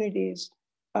communities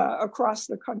across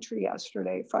the country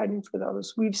yesterday, fighting for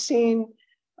those. We've seen,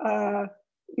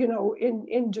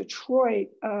 in Detroit,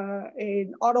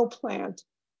 an auto plant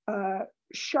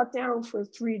shut down for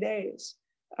 3 days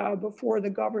before the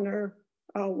governor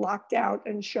locked out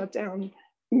and shut down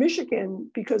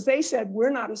Michigan, because they said, we're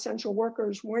not essential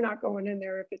workers, we're not going in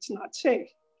there if it's not safe.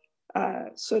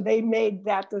 So they made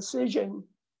that decision,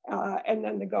 and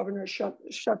then the governor shut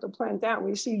the plant down.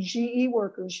 We see GE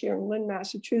workers here in Lynn,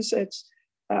 Massachusetts,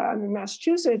 who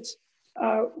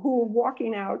are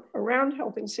walking out around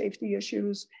health and safety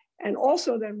issues, and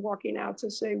also then walking out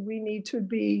to say we need to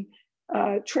be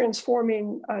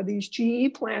transforming these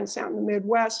GE plants out in the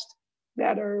Midwest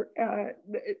that are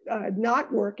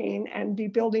not working and be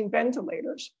building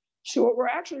ventilators. So what we're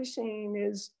actually seeing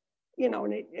is, I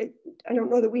don't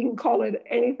know that we can call it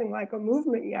anything like a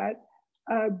movement yet,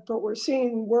 but we're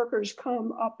seeing workers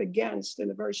come up against,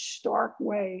 in a very stark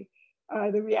way,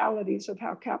 the realities of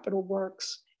how capital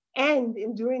works. And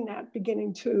in doing that,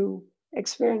 beginning to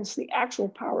experience the actual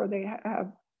power they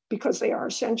have because they are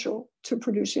essential to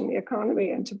producing the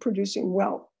economy and to producing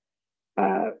wealth.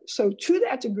 So to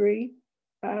that degree,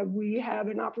 we have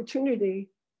an opportunity,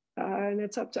 and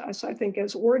it's up to us, I think,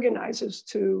 as organizers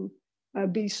to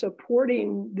be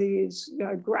supporting these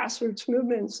grassroots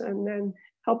movements and then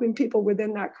helping people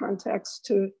within that context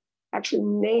to actually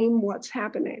name what's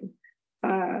happening,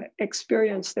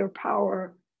 experience their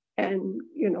power, and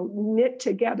knit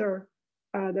together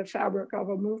the fabric of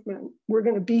a movement. We're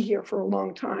going to be here for a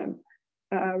long time.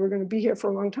 We're going to be here for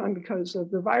a long time because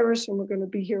of the virus, and we're going to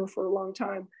be here for a long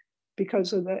time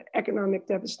because of the economic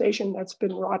devastation that's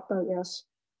been wrought by this.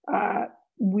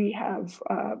 We have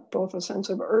both a sense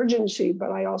of urgency, but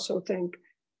I also think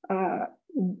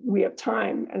we have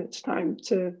time, and it's time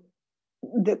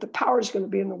that the power is going to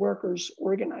be in the workers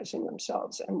organizing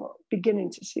themselves, and we're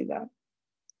beginning to see that.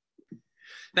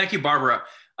 Thank you, Barbara.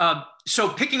 So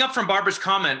picking up from Barbara's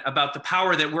comment about the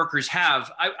power that workers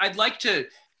have, I'd like to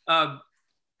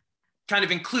kind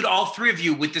of include all three of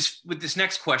you with this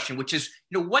next question, which is,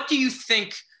 what do you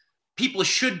think people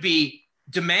should be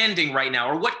demanding right now,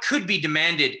 or what could be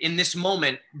demanded in this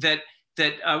moment that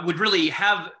would really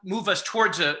move us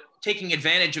towards taking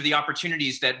advantage of the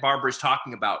opportunities that Barbara is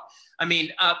talking about? I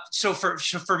mean, so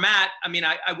for Matt, I mean,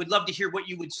 I would love to hear what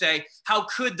you would say. How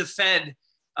could the Fed,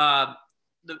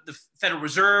 the Federal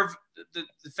Reserve, the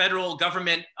federal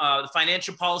government, the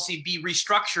financial policy be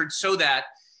restructured so that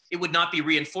it would not be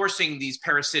reinforcing these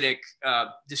parasitic,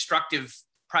 destructive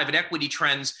private equity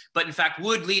trends, but in fact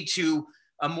would lead to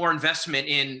more investment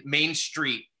in Main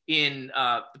Street, in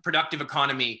the productive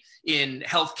economy, in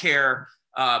healthcare?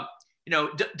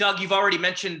 Doug, you've already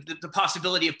mentioned the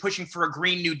possibility of pushing for a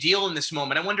Green New Deal in this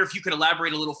moment. I wonder if you could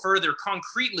elaborate a little further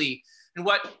concretely. And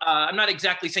I'm not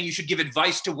exactly saying you should give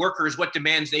advice to workers what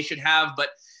demands they should have,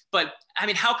 but I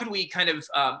mean, how can we kind of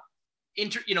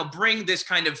bring this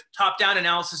kind of top-down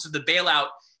analysis of the bailout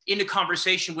into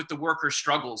conversation with the workers'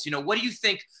 struggles? What do you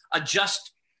think a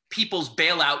just people's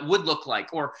bailout would look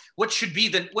like, or what should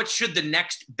the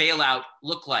next bailout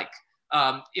look like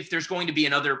if there's going to be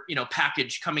another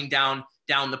package coming down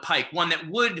the pike, one that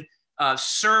would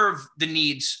serve the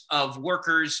needs of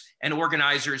workers and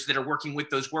organizers that are working with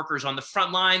those workers on the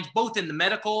front lines, both in the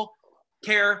medical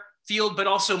care field, but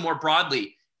also more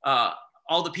broadly,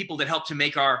 all the people that help to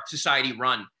make our society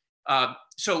run.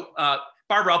 So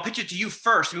Barbara, I'll pitch it to you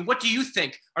first. I mean, what do you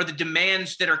think are the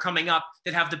demands that are coming up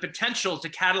that have the potential to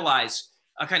catalyze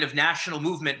a kind of national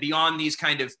movement beyond these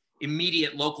kind of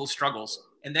immediate local struggles?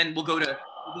 And then we'll go to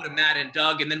Matt and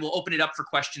Doug, and then we'll open it up for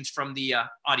questions from the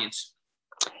audience.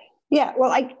 Yeah,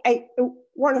 well, I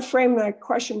want to frame the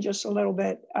question just a little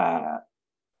bit,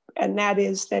 and that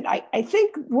is that I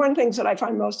think one of the things that I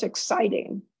find most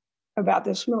exciting about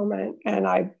this moment, and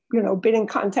I've been in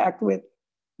contact with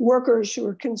workers who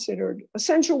are considered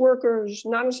essential workers,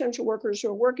 non-essential workers who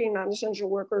are working, non-essential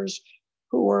workers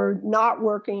who are not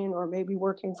working or maybe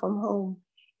working from home,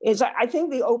 is I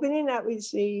think the opening that we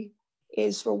see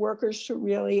is for workers to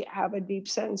really have a deep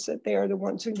sense that they are the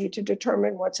ones who need to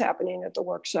determine what's happening at the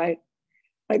work site.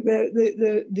 Like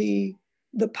the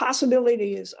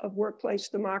possibilities of workplace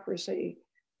democracy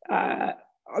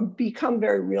become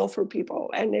very real for people,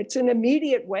 and it's in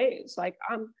immediate ways.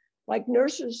 Like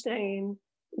nurses saying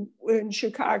in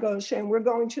Chicago, saying, we're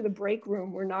going to the break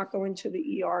room, we're not going to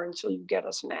the ER until you get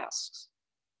us masks.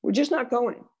 We're just not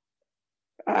going.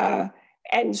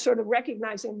 And sort of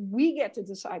recognizing we get to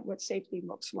decide what safety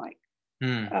looks like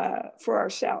for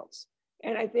ourselves.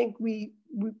 And I think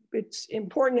it's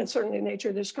important, and certainly the nature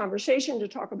of this conversation, to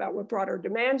talk about what broader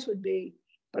demands would be.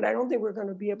 but I don't think we're going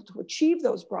to be able to achieve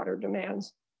those broader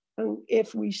demands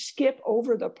if we skip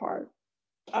over the part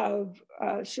of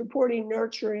supporting,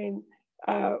 nurturing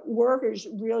workers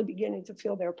really beginning to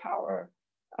feel their power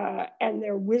and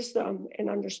their wisdom in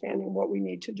understanding what we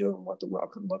need to do and what the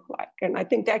world can look like. And I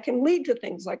think that can lead to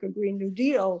things like a Green New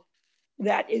Deal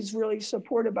that is really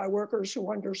supported by workers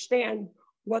who understand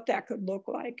what that could look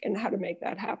like and how to make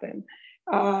that happen.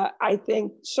 I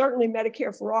think certainly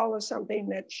Medicare for All is something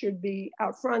that should be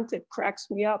out front. It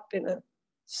cracks me up in a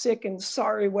sick and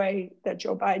sorry way that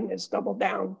Joe Biden has doubled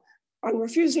down on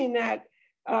refusing that.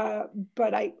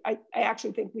 But I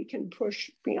actually think we can push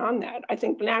beyond that. I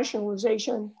think the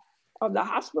nationalization of the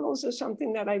hospitals is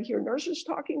something that I hear nurses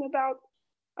talking about.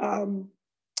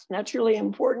 That's really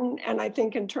important. And I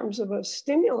think in terms of a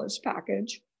stimulus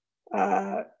package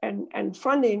and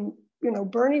funding,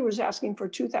 Bernie was asking for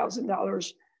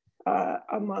 $2,000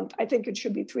 a month. I think it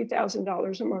should be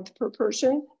 $3,000 a month per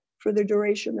person for the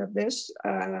duration of this.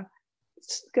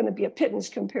 It's going to be a pittance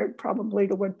compared probably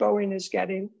to what Boeing is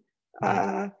getting.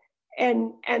 And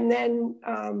then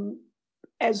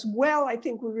as well, I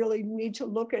think we really need to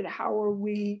look at how are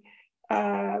we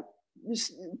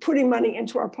putting money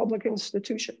into our public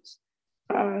institutions.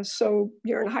 So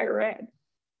you're in higher ed,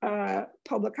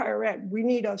 public higher ed. We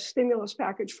need a stimulus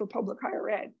package for public higher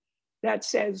ed that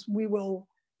says we will,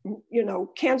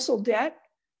 cancel debt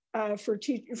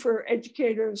for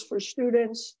educators, for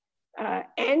students,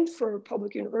 and for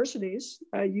public universities.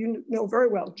 You know very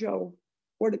well, Joe,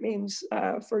 what it means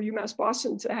for UMass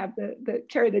Boston to have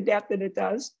carry the debt that it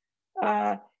does.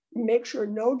 Make sure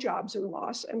no jobs are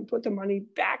lost and put the money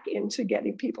back into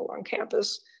getting people on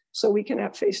campus so we can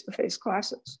have face-to-face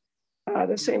classes.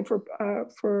 The same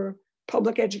for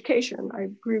public education. I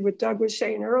agree with Doug was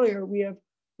saying earlier, we have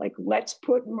let's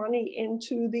put money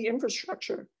into the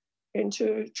infrastructure,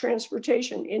 into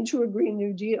transportation, into a Green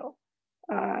New Deal.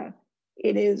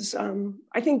 It is,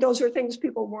 I think those are things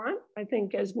people want. I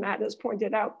think, as Matt has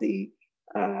pointed out, the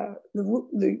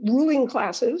ruling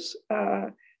classes,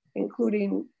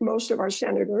 including most of our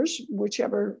senators,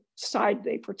 whichever side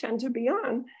they pretend to be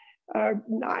on, are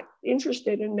not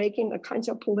interested in making the kinds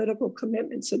of political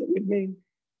commitments that it would mean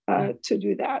to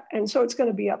do that. And so it's going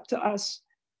to be up to us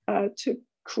to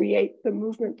create the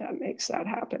movement that makes that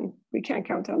happen. We can't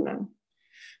count on them.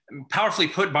 Powerfully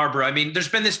put, Barbara. I mean, there's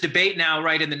been this debate now,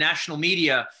 right, in the national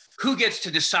media, who gets to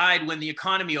decide when the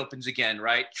economy opens again,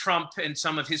 right? Trump and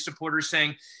some of his supporters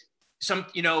saying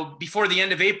before the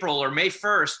end of April or May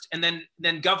 1st, and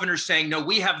then governors saying, no,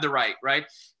 we have the right?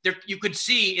 There, you could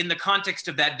see in the context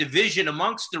of that division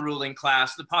amongst the ruling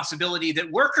class, the possibility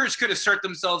that workers could assert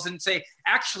themselves and say,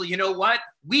 actually, you know what?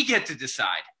 We get to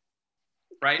decide,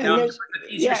 right? And now,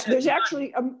 there's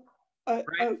actually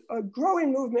a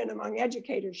growing movement among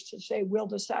educators to say we'll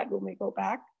decide when we go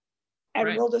back,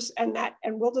 and we'll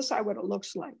decide what it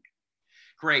looks like.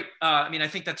 Great. I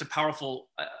think that's a powerful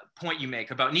point you make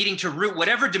about needing to root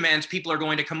whatever demands people are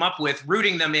going to come up with,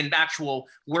 rooting them in actual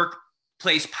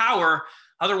workplace power.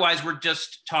 Otherwise, we're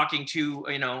just talking to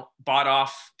bought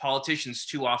off politicians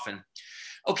too often.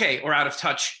 Okay, or out of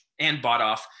touch and bought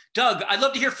off. Doug, I'd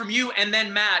love to hear from you, and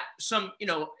then Matt, some,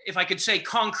 if I could say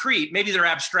concrete, maybe they're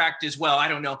abstract as well, I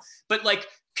don't know, but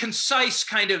concise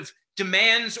kind of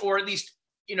demands, or at least,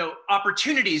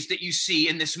 opportunities that you see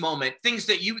in this moment, things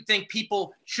that you think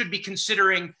people should be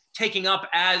considering taking up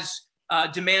as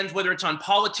demands, whether it's on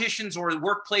politicians or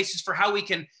workplaces, for how we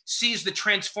can seize the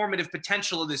transformative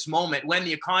potential of this moment when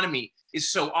the economy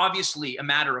is so obviously a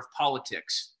matter of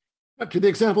politics. To the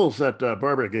examples that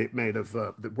Barbara made of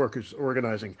the workers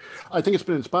organizing, I think it's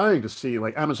been inspiring to see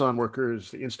Amazon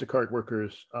workers, the Instacart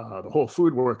workers, the Whole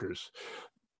Food workers,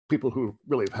 people who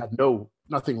really have had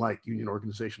nothing like union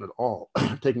organization at all,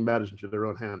 taking matters into their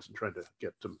own hands and trying to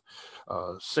get some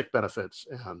sick benefits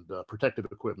and protective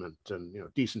equipment and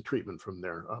decent treatment from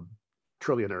their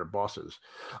trillionaire bosses.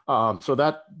 So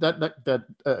that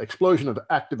explosion of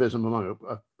activism among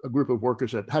a group of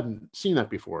workers that hadn't seen that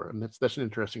before, and that's an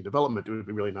interesting development. It would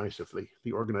be really nice if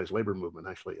the organized labor movement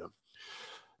actually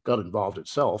got involved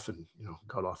itself and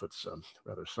got off its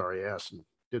rather sorry ass and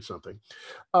did something.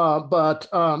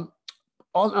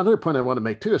 Another point I want to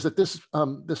make too is that this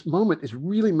moment is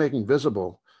really making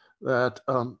visible that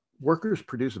workers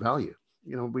produce value.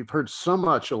 We've heard so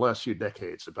much the last few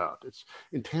decades about its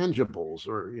intangibles,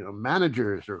 or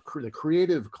managers, or the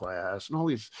creative class, and all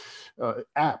these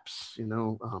apps.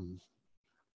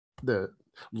 The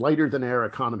lighter than air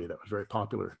economy that was very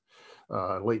popular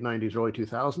late 90s, early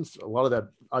 2000s. A lot of that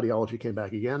ideology came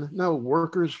back again. No,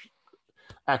 workers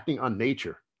acting on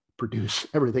nature, produce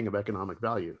everything of economic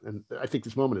value. And I think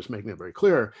this moment is making it very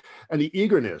clear. And the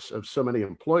eagerness of so many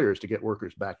employers to get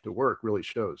workers back to work really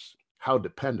shows how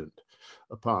dependent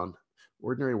upon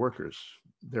ordinary workers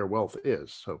their wealth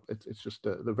is. So it's just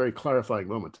a very clarifying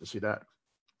moment to see that.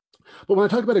 But when I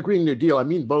talk about a Green New Deal, I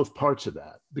mean both parts of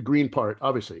that. The green part,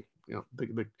 obviously,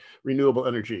 the renewable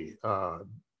energy,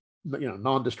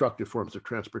 non-destructive forms of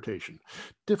transportation,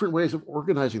 different ways of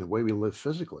organizing the way we live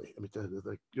physically. I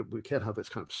mean, we can't have this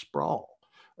kind of sprawl.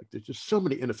 Like, there's just so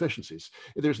many inefficiencies.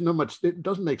 It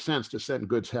doesn't make sense to send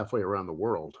goods halfway around the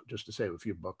world just to save a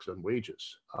few bucks on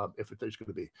wages if there's going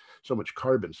to be so much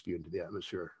carbon spewed into the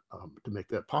atmosphere to make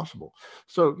that possible.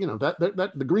 So,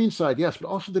 that the green side, yes, but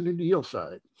also the New Deal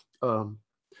side.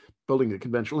 Building the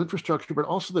conventional infrastructure, but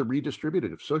also the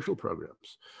redistributive social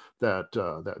programs that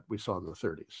we saw in the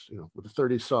 30s. The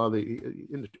 30s saw the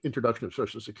introduction of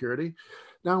Social Security.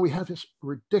 Now we have this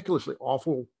ridiculously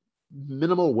awful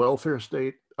minimal welfare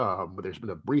state. There's been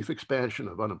a brief expansion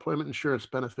of unemployment insurance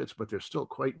benefits, but they're still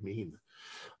quite mean.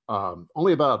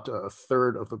 Only about a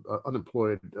third of the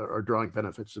unemployed are drawing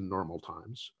benefits in normal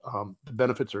times. The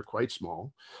benefits are quite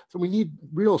small. So we need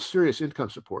real serious income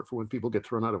support for when people get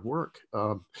thrown out of work.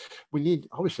 We need,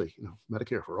 obviously,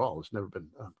 Medicare for all has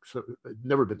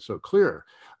never been so clear.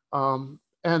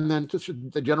 And then just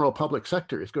the general public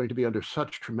sector is going to be under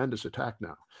such tremendous attack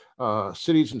now.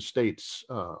 Cities and states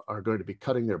are going to be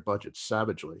cutting their budgets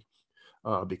savagely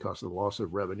because of the loss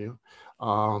of revenue.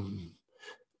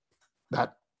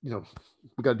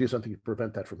 We got to do something to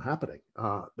prevent that from happening.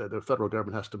 The federal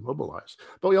government has to mobilize.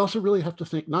 But we also really have to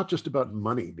think not just about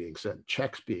money being sent,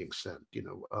 checks being sent,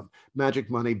 magic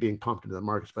money being pumped into the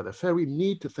markets by the Fed. We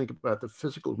need to think about the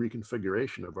physical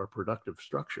reconfiguration of our productive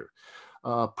structure,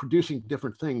 producing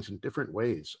different things in different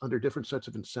ways under different sets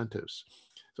of incentives.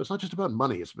 So it's not just about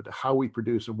money, it's about how we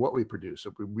produce and what we produce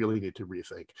that we really need to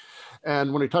rethink.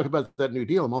 And when we talk about that New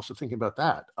Deal, I'm also thinking about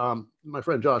that. My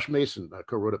friend Josh Mason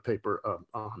co-wrote a paper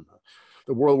on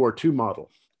the World War II model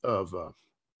of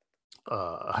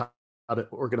how to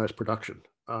organize production.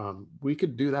 We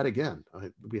could do that again.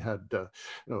 We had, the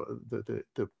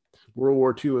World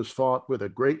War II was fought with a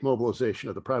great mobilization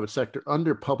of the private sector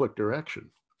under public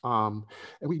direction. And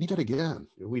we need that again.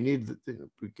 We need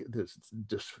this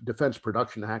Defense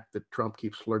Production Act that Trump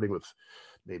keeps flirting with.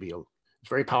 It's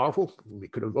very powerful. We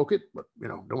could invoke it, but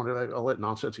don't want to all that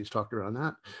nonsense he's talked around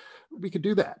that. We could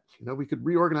do that. We could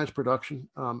reorganize production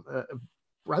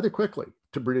rather quickly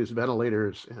to produce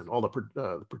ventilators and all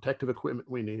the protective equipment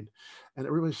we need. And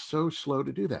everybody's so slow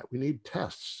to do that. We need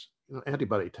tests.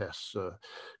 Antibody tests,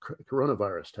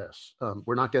 coronavirus tests.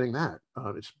 We're not getting that.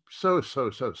 It's so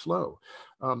slow.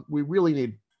 We really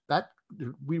need that.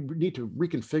 We need to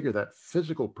reconfigure that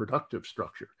physical productive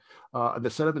structure, the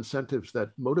set of incentives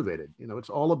that motivate it. It's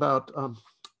all about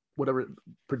whatever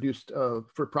produced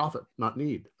for profit, not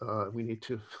need. We need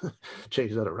to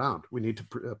change that around. We need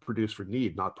to produce for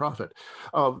need, not profit.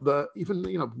 Even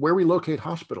where we locate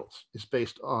hospitals is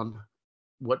based on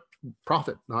what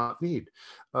profit, not need.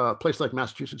 A place like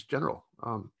Massachusetts General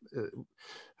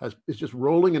is just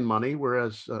rolling in money,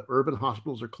 whereas urban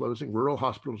hospitals are closing, rural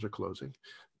hospitals are closing.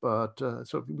 But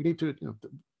so we need to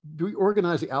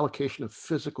reorganize the allocation of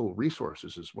physical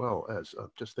resources as well as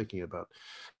just thinking about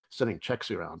sending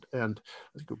checks around. And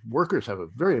I think workers have a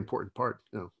very important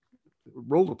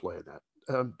role to play in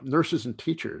that. Nurses and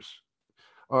teachers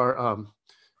are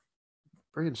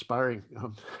very inspiring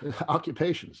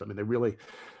occupations. I mean, they really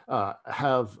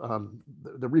have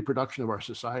the reproduction of our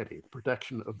society, the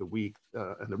protection of the weak,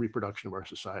 and the reproduction of our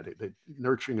society, the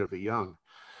nurturing of the young.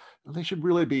 And they should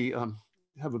really be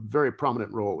have a very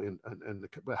prominent role in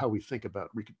how we think about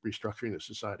restructuring the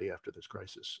society after this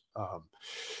crisis.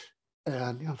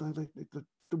 And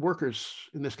the workers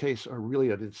in this case are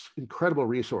really an incredible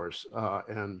resource,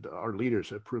 and our leaders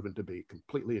have proven to be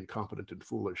completely incompetent and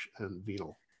foolish and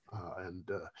venal. And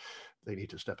they need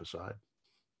to step aside.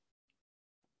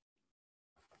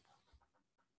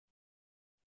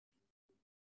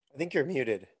 I think you're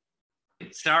muted.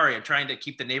 Sorry, I'm trying to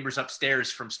keep the neighbors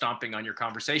upstairs from stomping on your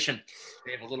conversation.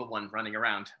 They have a little one running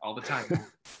around all the time.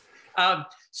 I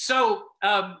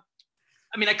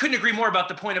couldn't agree more about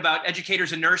the point about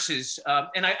educators and nurses.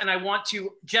 And I want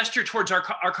to gesture towards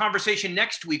our conversation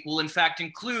next week will in fact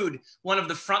include one of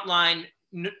the frontline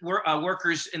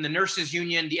workers in the nurses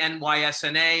union, the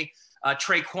NYSNA,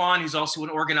 Trey Kwan, who's also an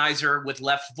organizer with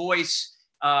Left Voice,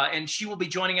 and she will be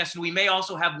joining us. And we may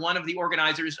also have one of the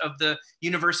organizers of the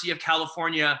University of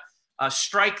California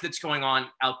strike that's going on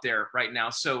out there right now.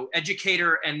 So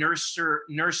educator and nurse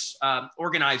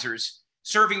organizers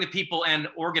serving the people and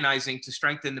organizing to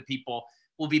strengthen the people.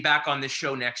 will be back on this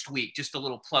show next week. Just a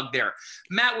little plug there.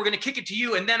 Matt, we're going to kick it to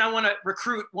you. And then I want to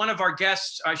recruit one of our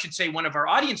guests, I should say one of our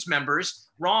audience members,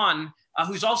 Ron,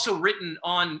 who's also written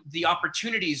on the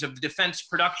opportunities of the Defense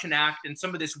Production Act and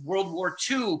some of this World War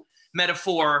II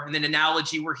metaphor and an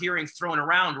analogy we're hearing thrown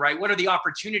around, right? What are the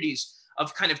opportunities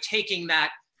of kind of taking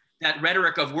that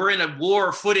rhetoric of we're in a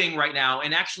war footing right now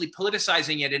and actually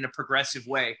politicizing it in a progressive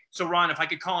way? So Ron, if I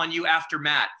could call on you after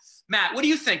Matt. Matt, what do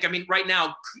you think? I mean, right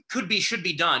now, should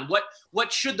be done.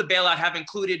 What should the bailout have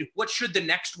included? What should the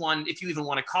next one, if you even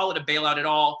want to call it a bailout at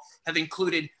all, have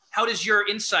included? How does your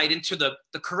insight into the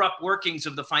corrupt workings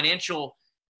of the financial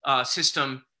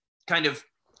system kind of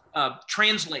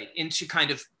translate into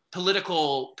kind of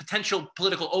potential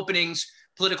political openings,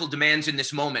 political demands in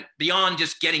this moment, beyond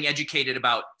just getting educated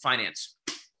about finance?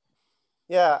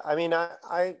 Yeah, I mean,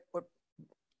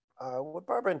 what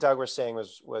Barbara and Doug were saying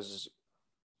was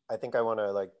I think I want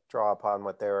to like draw upon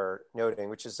what they were noting,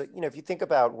 which is that, if you think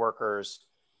about workers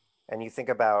and you think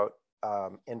about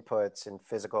inputs and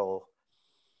physical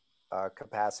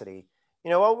capacity,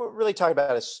 what we're really talking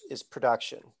about is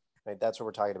production, right? That's what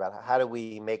we're talking about. How do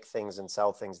we make things and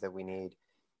sell things that we need?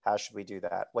 How should we do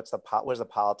that? What does the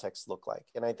politics look like?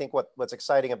 And I think what's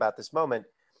exciting about this moment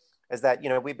is that,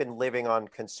 we've been living on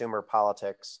consumer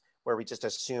politics where we just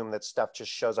assume that stuff just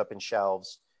shows up in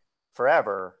shelves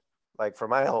forever, like for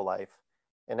my whole life.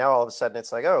 And now all of a sudden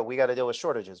it's like, oh, we got to deal with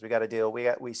shortages.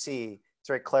 We see it's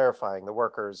very clarifying. The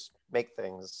workers make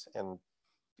things, and,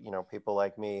 people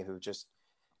like me who just,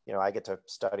 I get to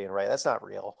study and write. That's not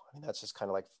real. I mean, that's just kind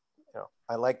of like,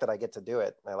 I like that I get to do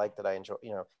it. I like that I enjoy,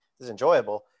 this is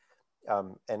enjoyable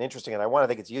and interesting. And I want to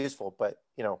think it's useful, but,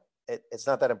 it's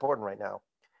not that important right now.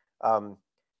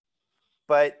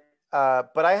 But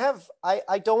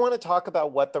I don't want to talk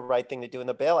about what the right thing to do in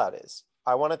the bailout is.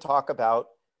 I want to talk about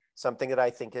something that I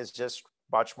think is just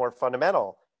much more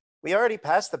fundamental. We already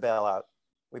passed the bailout.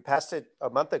 We passed it a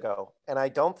month ago. And I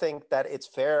don't think that it's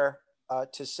fair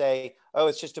to say, oh,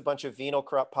 it's just a bunch of venal,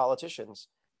 corrupt politicians.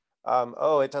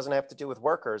 Oh, it doesn't have to do with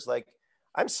workers. Like,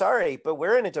 I'm sorry, but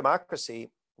we're in a democracy.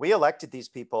 We elected these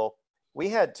people. We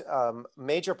had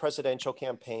major presidential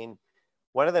campaign.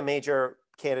 One of the major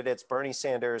candidates, Bernie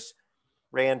Sanders,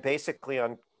 ran basically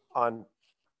on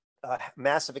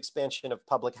massive expansion of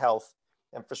public health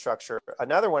infrastructure.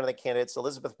 Another one of the candidates,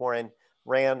 Elizabeth Warren,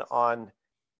 ran on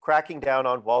cracking down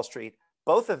on Wall Street.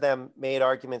 Both of them made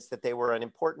arguments that they were an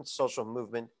important social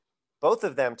movement. Both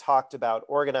of them talked about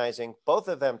organizing. Both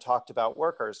of them talked about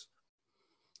workers.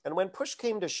 And when push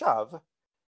came to shove,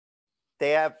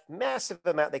 they have massive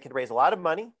amount. They can raise a lot of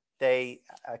money. They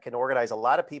can organize a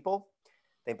lot of people.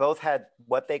 They both had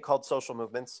what they called social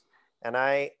movements. And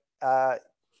I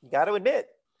got to admit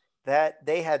that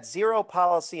they had zero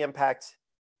policy impact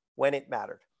when it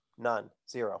mattered. None,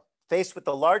 zero. Faced with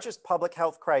the largest public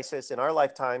health crisis in our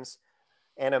lifetimes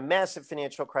and a massive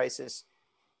financial crisis,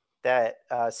 that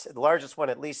the largest one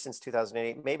at least since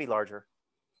 2008, maybe larger,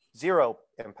 zero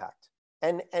impact.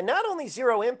 And not only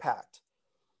zero impact,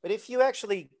 but if you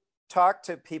actually talk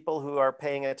to people who are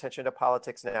paying attention to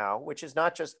politics now, which is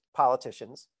not just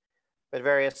politicians, but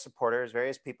various supporters,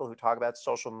 various people who talk about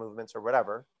social movements or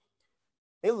whatever,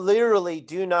 they literally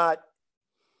do not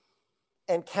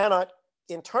and cannot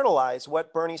internalize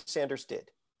what Bernie Sanders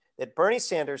did. That Bernie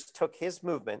Sanders took his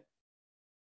movement,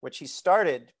 which he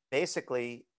started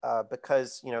basically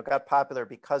because, got popular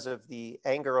because of the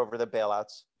anger over the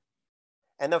bailouts.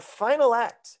 And the final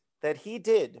act that he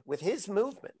did with his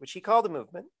movement, which he called a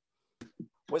movement,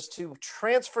 was to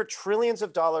transfer trillions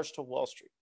of dollars to Wall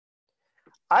Street.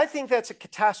 I think that's a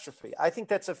catastrophe. I think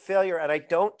that's a failure. And I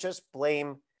don't just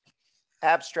blame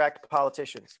abstract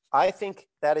politicians. I think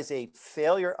that is a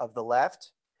failure of the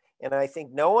left. And I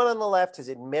think no one on the left has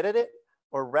admitted it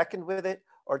or reckoned with it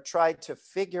or tried to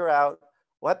figure out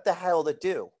what the hell to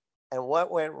do and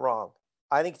what went wrong.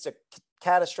 I think it's a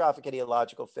catastrophic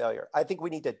ideological failure. I think we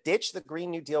need to ditch the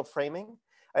Green New Deal framing.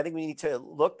 I think we need to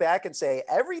look back and say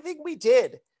everything we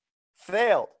did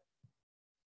failed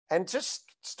and just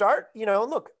start,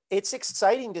 look, it's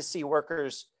exciting to see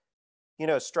workers,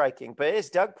 striking. But as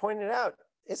Doug pointed out,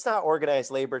 it's not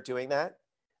organized labor doing that.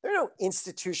 There's no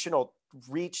institutional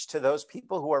reach to those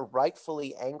people who are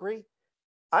rightfully angry.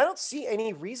 I don't see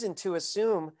any reason to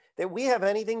assume that we have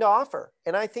anything to offer.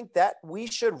 And I think that we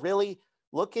should really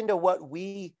look into what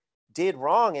we did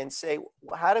wrong and say,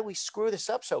 how did we screw this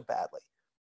up so badly?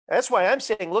 That's why I'm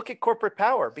saying, look at corporate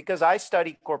power, because I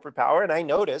studied corporate power and I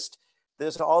noticed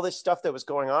there's all this stuff that was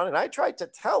going on. And I tried to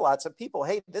tell lots of people,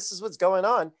 hey, this is what's going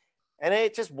on. And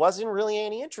it just wasn't really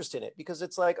any interest in it because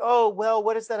it's like, oh, well,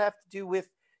 what does that have to do with,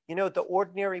 the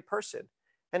ordinary person?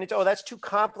 And it's, oh, that's too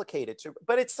complicated.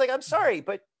 But it's like, I'm sorry,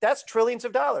 but that's trillions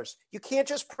of dollars. You can't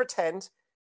just pretend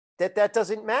that that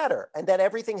doesn't matter and that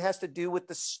everything has to do with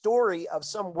the story of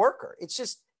some worker. It's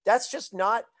just, that's just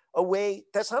not a way,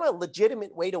 that's not a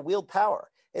legitimate way to wield power.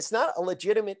 It's not a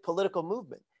legitimate political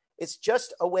movement. It's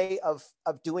just a way of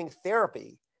doing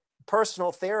therapy,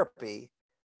 personal therapy,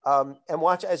 and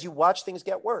watch as you watch things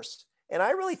get worse. And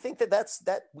I really think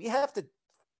that we have to,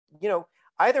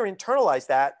 either internalize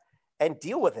that and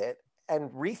deal with it and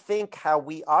rethink how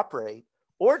we operate,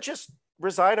 or just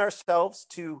resign ourselves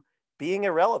to being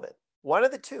irrelevant. One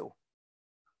of the two.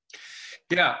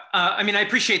 Yeah, I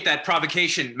appreciate that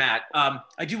provocation, Matt.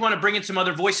 I do want to bring in some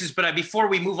other voices, but before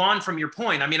we move on from your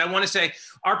point, I want to say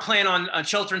our plan on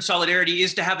Shelter in Solidarity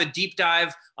is to have a deep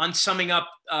dive on summing up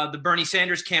the Bernie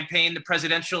Sanders campaign, the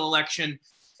presidential election,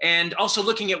 and also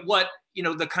looking at what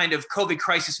the kind of COVID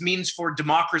crisis means for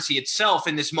democracy itself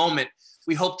in this moment.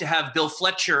 We hope to have Bill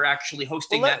Fletcher actually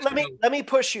hosting that. Let me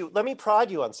push you. Let me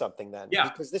prod you on something then. Yeah.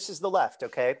 Because this is the left,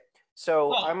 okay?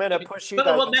 So I'm going to push you.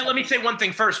 Well, let me say one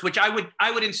thing first, which I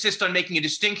would insist on making a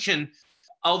distinction,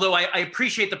 although I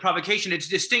appreciate the provocation. It's a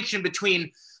distinction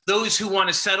between those who want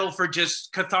to settle for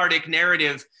just cathartic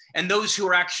narrative and those who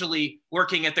are actually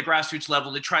working at the grassroots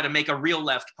level to try to make a real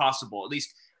left possible, at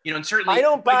least. And certainly I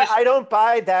don't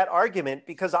buy that argument,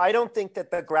 because I don't think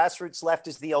that the grassroots left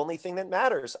is the only thing that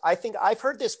matters. I think I've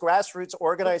heard this grassroots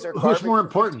organizer. Who's more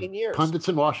important, pundits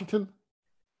in Washington?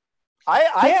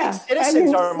 I think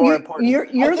citizens are more important.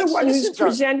 You're the one who's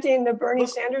presenting the Bernie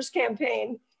Sanders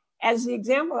campaign as the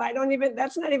example.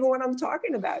 That's not even what I'm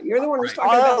talking about. You're the one who's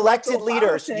talking about elected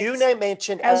leaders. You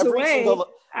mentioned every single.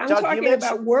 I'm talking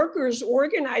about workers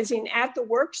organizing at the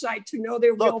work site to know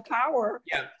their real power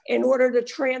in order to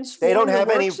transform. They don't have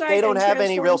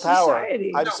any real power.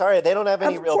 I'm sorry, they don't have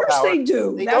any real power. Of course they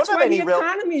do. That's why the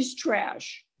economy's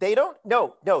trash. They don't.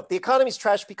 No, the economy's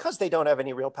trash because they don't have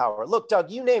any real power. Look,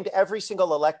 Doug, you named every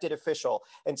single elected official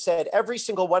and said every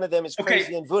single one of them is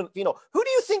crazy and venal. Who do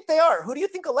you think they are? Who do you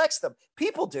think elects them?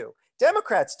 People do.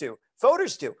 Democrats do.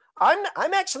 Voters do.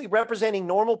 I'm actually representing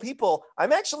normal people.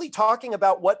 I'm actually talking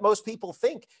about what most people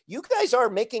think. You guys are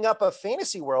making up a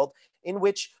fantasy world in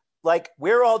which, like,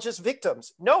 we're all just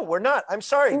victims. No, we're not. I'm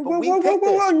sorry, but we picked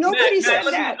this. Nobody said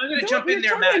that. I'm going to jump in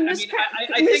there, Matt. I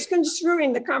think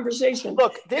misconstruing the conversation.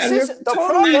 Look, this is the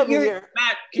problem here.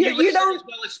 Matt, can you listen as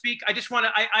well as speak? I just want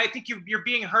to. I think you're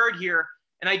being heard here,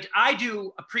 and I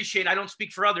do appreciate. I don't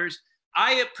speak for others.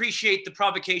 I appreciate the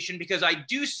provocation because I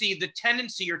do see the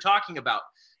tendency you're talking about.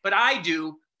 But I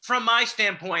do, from my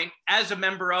standpoint, as a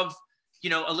member of,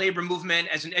 a labor movement,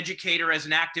 as an educator, as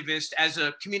an activist, as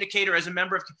a communicator, as a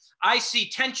member of, I see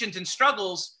tensions and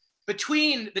struggles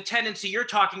between the tendency you're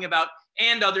talking about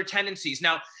and other tendencies.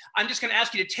 Now, I'm just going to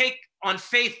ask you to take on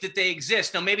faith that they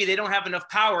exist. Now, maybe they don't have enough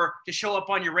power to show up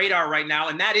on your radar right now,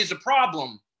 and that is a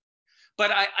problem. But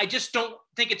I just don't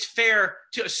think it's fair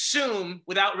to assume,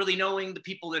 without really knowing the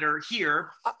people that are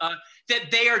here, that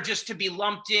they are just to be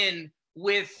lumped in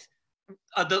with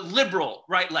the liberal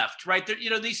right-left, right?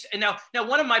 These. And now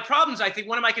one of my problems, I think,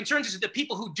 one of my concerns is that the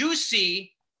people who do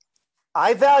see.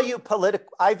 I value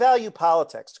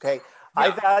politics. Okay. Yeah.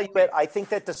 I value it. I think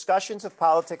that discussions of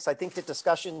politics, I think that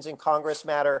discussions in Congress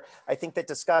matter. I think that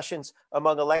discussions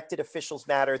among elected officials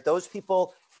matter. Those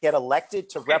people get elected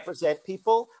to represent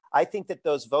people. I think that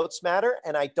those votes matter.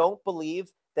 And I don't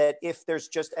believe that if there's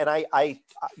just, and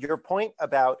your point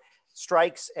about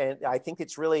strikes, and I think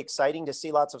it's really exciting to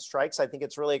see lots of strikes. I think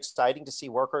it's really exciting to see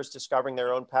workers discovering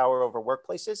their own power over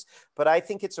workplaces. But I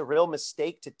think it's a real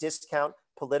mistake to discount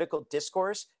political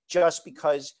discourse just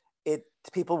because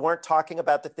people weren't talking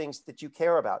about the things that you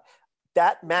care about.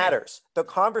 That matters. The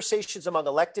conversations among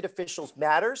elected officials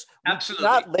matters. Absolutely. We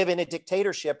do not live in a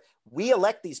dictatorship. We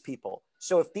elect these people.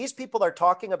 So if these people are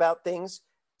talking about things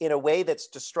in a way that's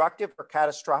destructive or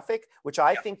catastrophic, which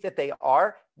I think that they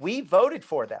are, we voted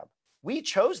for them. We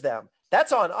chose them.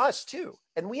 That's on us too.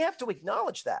 And we have to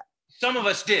acknowledge that. Some of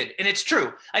us did. And it's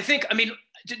true. I'm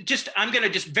going to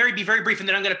just be very brief, and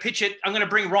then I'm going to pitch it. I'm going to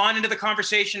bring Ron into the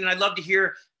conversation, and I'd love to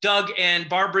hear Doug and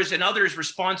Barbara's and others'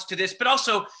 response to this, but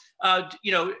also, on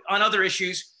other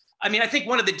issues. I think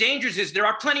one of the dangers is there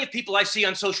are plenty of people I see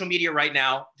on social media right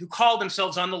now who call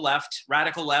themselves on the left,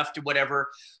 radical left or whatever,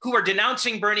 who are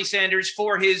denouncing Bernie Sanders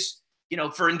for his,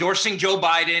 for endorsing Joe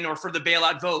Biden or for the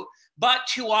bailout vote. But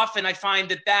too often I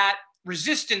find that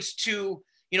resistance to,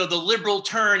 the liberal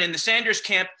turn in the Sanders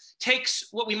camp takes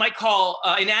what we might call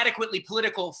inadequately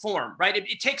political form, right?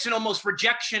 It takes an almost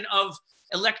rejection of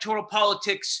electoral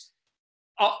politics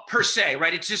per se,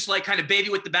 right? It's just like kind of baby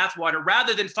with the bathwater,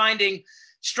 rather than finding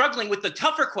struggling with the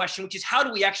tougher question, which is how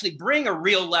do we actually bring a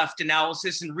real left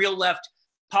analysis and real left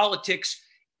politics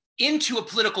into a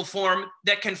political form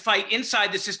that can fight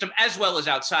inside the system as well as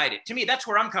outside it? To me, that's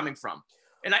where I'm coming from.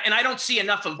 And I don't see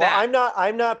enough of that.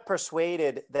 I'm not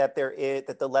persuaded that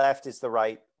that the left is the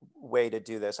right way to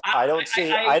do this. I don't see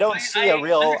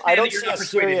a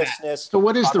seriousness. So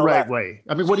what is the right way?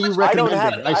 I mean, what do you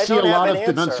recommend? I see a lot of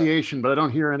denunciation, but I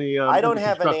don't hear any. I don't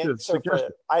have an answer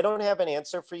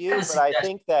for you, but I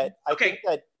think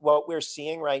that what we're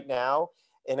seeing right now,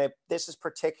 and this is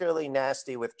particularly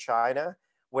nasty with China,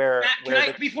 where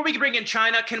before we bring in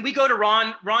China, can we go to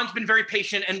Ron? Ron's been very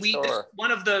patient, and one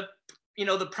of the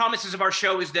the promises of our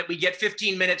show is that we get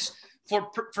 15 minutes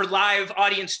for live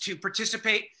audience to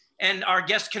participate, and our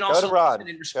guests can also listen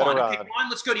and respond. Okay, Ron,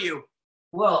 let's go to you.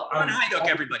 Well, Ron Heiduck,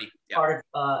 everybody. Yeah.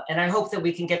 And I hope that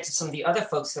we can get to some of the other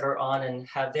folks that are on and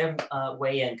have them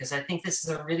weigh in, because I think this is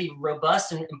a really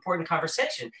robust and important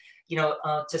conversation.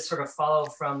 To sort of follow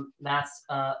from Matt's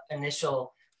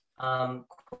initial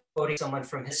quoting someone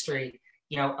from history,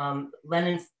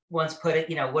 Lenin once put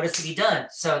it, what is to be done?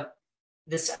 So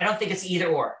I don't think it's either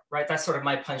or, right? That's sort of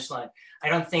my punchline. I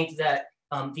don't think that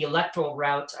the electoral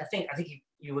route, I think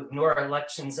you ignore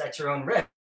elections at your own risk.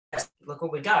 Look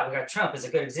what we got. We got Trump as a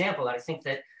good example. And I think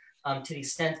that to the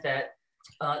extent that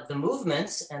the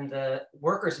movements and the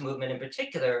workers' movement in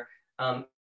particular,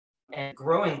 and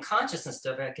growing consciousness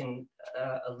of it, I can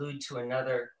allude to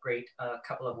another great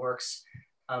couple of works,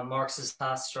 Marx's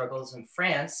class struggles in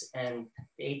France and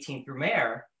the 18th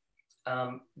Brumaire,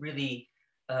 really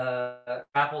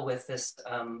grapple with this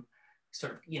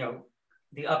sort of,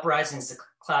 the uprisings, the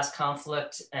class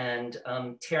conflict, and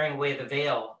tearing away the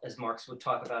veil, as Marx would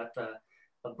talk about, the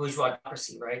bourgeois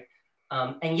democracy, right?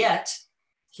 And yet,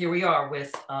 here we are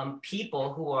with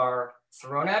people who are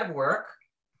thrown out of work,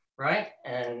 right?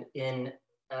 And in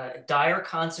dire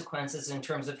consequences in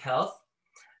terms of health.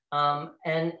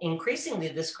 And increasingly,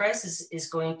 this crisis is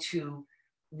going to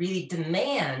really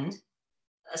demand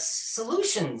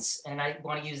solutions. And I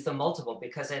want to use the multiple,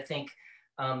 because I think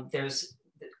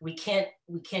we can't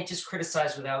just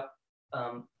criticize without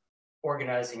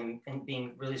organizing and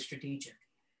being really strategic.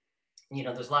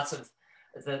 There's lots of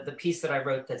the piece that I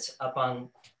wrote that's up on,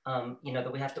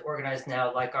 that we have to organize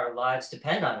now like our lives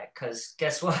depend on it, because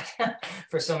guess what?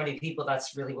 For so many people,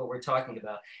 that's really what we're talking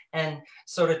about. And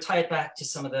so to tie it back to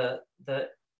some of the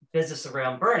business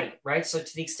around Bernie, right? So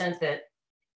to the extent that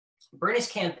Bernie's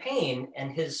campaign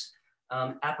and his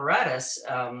apparatus,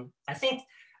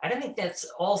 I don't think that's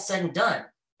all said and done.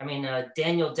 I mean,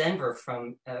 Daniel Denver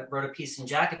wrote a piece in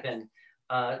Jacobin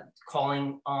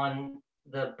calling on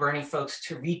the Bernie folks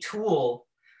to retool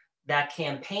that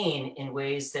campaign in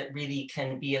ways that really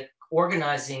can be an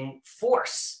organizing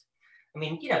force. I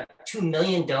mean, 2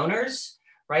 million donors,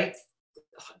 right?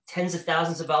 Tens of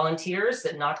thousands of volunteers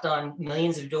that knocked on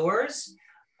millions of doors.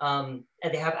 And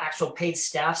they have actual paid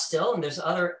staff still. And there's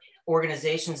other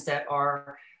organizations that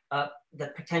are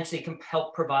that potentially can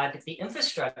help provide the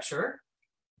infrastructure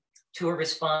to a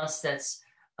response that's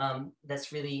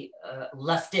really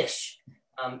leftish.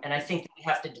 And I think we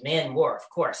have to demand more, of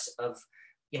course, of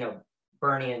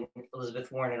Bernie and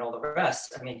Elizabeth Warren and all the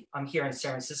rest. I mean, I'm here in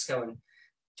San Francisco and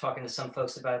talking to some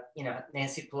folks about,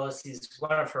 Nancy Pelosi's,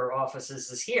 one of her offices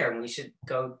is here, and we should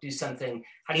go do something.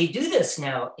 How do you do this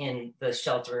now in the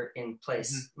shelter in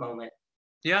place moment?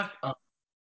 Yeah.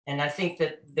 And I think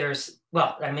that there's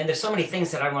so many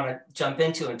things that I want to jump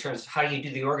into in terms of how you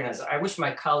do the organizing. I wish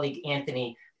my colleague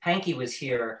Anthony Pankey was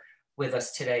here with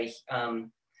us today,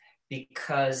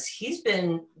 because he's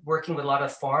been working with a lot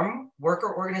of farm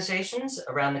worker organizations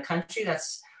around the country.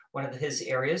 That's one of his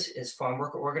areas, is farm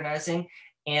worker organizing.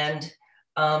 And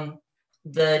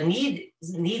the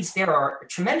needs there are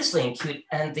tremendously acute,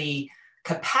 and the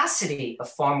capacity of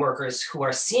farm workers who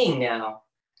are seeing now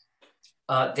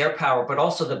their power, but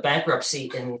also the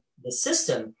bankruptcy in the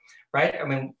system, right? I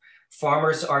mean,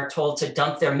 farmers are told to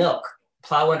dump their milk,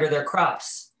 plow under their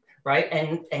crops, right?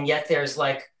 And yet there's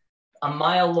like a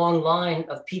mile-long line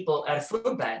of people at a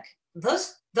food bank.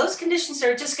 Those conditions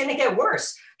are just going to get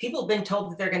worse. People have been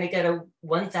told that they're going to get a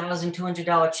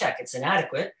 $1,200 check. It's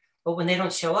inadequate, but when they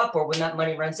don't show up or when that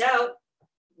money runs out,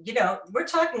 we're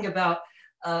talking about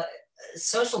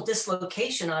social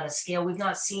dislocation on a scale we've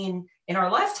not seen in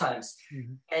our lifetimes.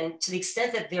 Mm-hmm. And to the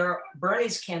extent that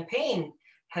Bernie's campaign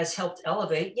has helped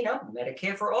elevate,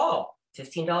 Medicare for all,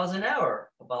 $15 an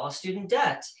hour, abolish student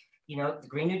debt, the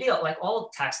Green New Deal, like all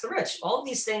tax the rich, all of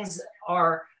these things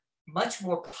are much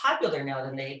more popular now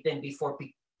than they've been before,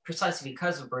 precisely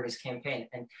because of Bernie's campaign.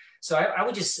 And so I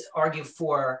would just argue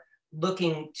for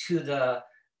looking to the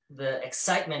the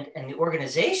excitement and the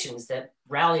organizations that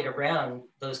rallied around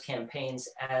those campaigns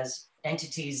as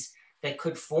entities that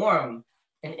could form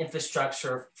an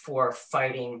infrastructure for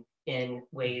fighting in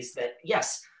ways that,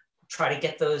 yes, try to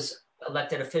get those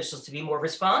elected officials to be more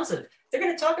responsive.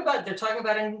 They're talking about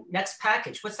a next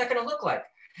package. What's that going to look like?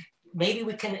 Maybe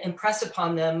we can impress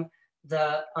upon them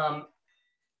the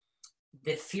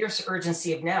fierce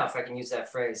urgency of now, if I can use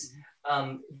that phrase,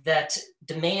 that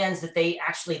demands that they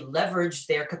actually leverage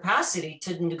their capacity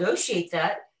to negotiate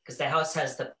that, because the House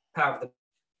has the power of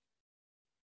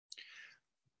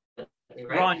the...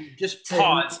 Right? Ron, just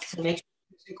pause. To make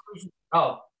sure...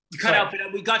 Oh, you cut out, but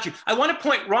we got you. I want to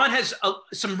point, Ron has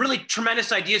some really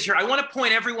tremendous ideas here. I want to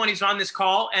point everyone who's on this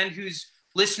call and who's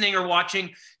listening or watching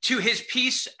to his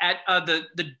piece at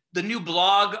the new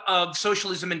blog of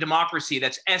Socialism and Democracy.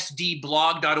 That's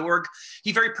sdblog.org.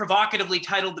 He very provocatively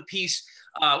titled the piece,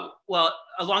 well,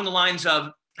 along the lines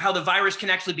of how the virus can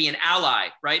actually be an ally,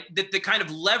 right? That the kind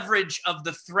of leverage of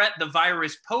the threat the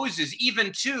virus poses,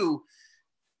 even to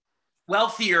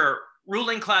wealthier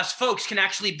ruling class folks, can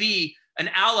actually be an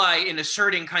ally in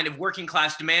asserting kind of working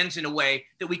class demands in a way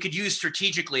that we could use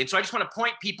strategically. And so I just want to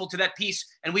point people to that piece,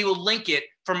 and we will link it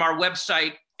from our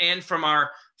website and from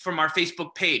our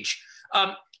Facebook page.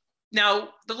 Now,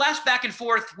 the last back and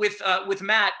forth with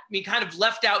Matt, we kind of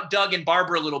left out Doug and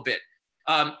Barbara a little bit.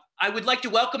 I would like to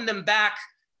welcome them back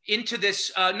into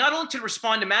this, not only to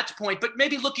respond to Matt's point, but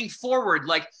maybe looking forward,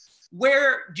 like,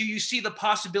 where do you see the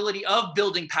possibility of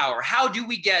building power? How do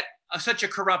we get such a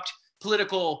corrupt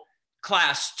political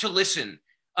class to listen?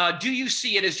 Do you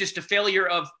see it as just a failure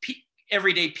of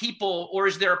everyday people, or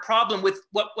is there a problem with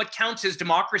what counts as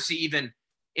democracy even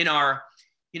in our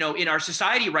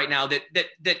society right now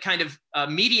that kind of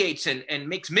mediates and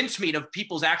makes mincemeat of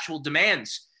people's actual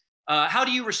demands? How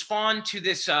do you respond to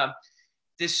this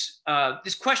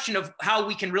question of how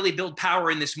we can really build power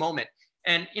in this moment?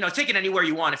 And take it anywhere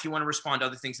you want if you want to respond to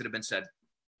other things that have been said.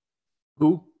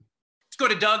 Who? Let's go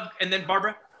to Doug and then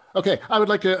Barbara. Okay, I would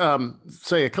like to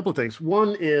say a couple of things.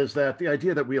 One is that the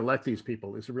idea that we elect these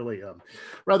people is a really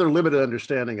rather limited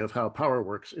understanding of how power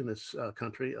works in this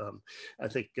country. I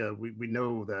think we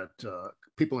know that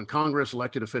people in Congress,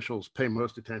 elected officials, pay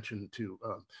most attention to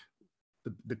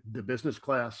the business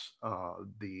class.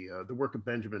 The work of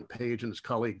Benjamin Page and his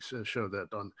colleagues show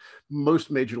that on most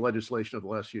major legislation of the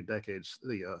last few decades,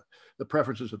 the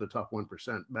preferences of the top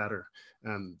 1% matter,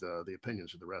 and the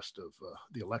opinions of the rest of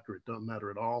the electorate don't matter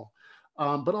at all.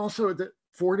 But also that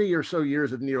 40 or so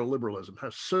years of neoliberalism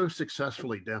has so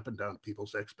successfully dampened down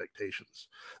people's expectations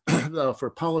for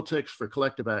politics, for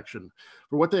collective action,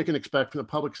 for what they can expect from the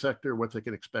public sector, what they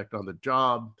can expect on the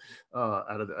job,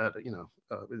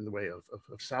 in the way of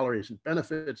salaries and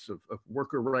benefits, of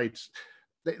worker rights.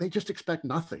 They just expect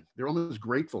nothing. They're almost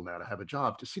grateful now to have a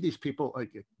job. To see these people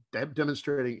like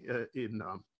demonstrating in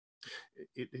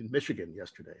Michigan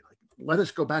yesterday, like, let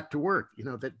us go back to work.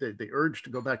 That the urge to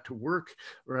go back to work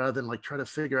rather than like try to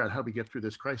figure out how we get through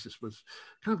this crisis was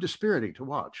kind of dispiriting to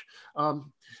watch.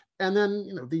 And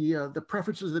then the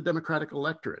preferences of the Democratic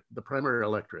electorate, the primary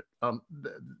electorate,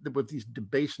 with these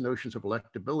debased notions of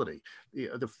electability,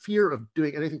 the fear of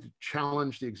doing anything to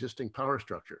challenge the existing power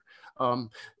structure.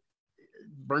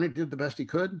 Bernie did the best he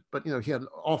could, but he had an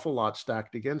awful lot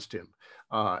stacked against him.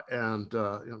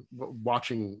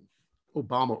 Watching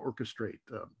Obama orchestrate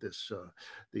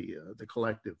the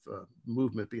collective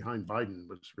movement behind Biden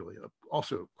was really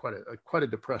also quite a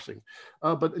depressing,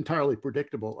 but entirely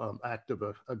predictable act of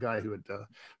a guy who would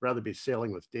rather be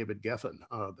sailing with David Geffen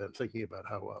than thinking about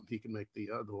how he can make the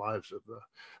lives of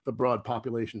the broad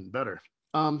population better.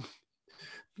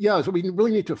 Yeah, so we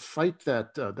really need to fight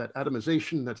that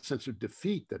atomization, that sense of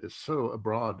defeat that is so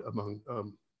abroad among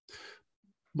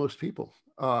most people,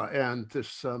 and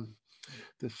this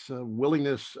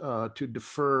willingness to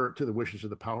defer to the wishes of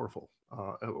the powerful,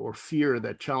 or fear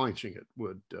that challenging it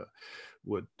would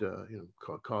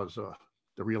cause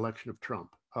the reelection of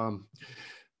Trump.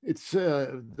 It's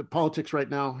the politics right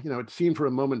now. It seemed for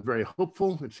a moment very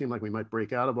hopeful. It seemed like we might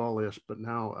break out of all this, but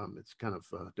now it's kind of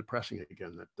depressing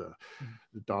again that the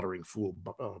doddering fool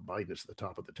Biden is at the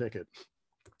top of the ticket.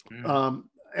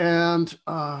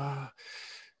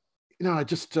 I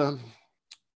just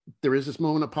there is this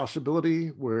moment of possibility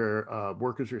where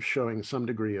workers are showing some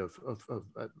degree of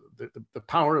the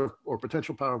power or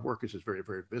potential power of workers is very,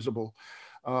 very visible.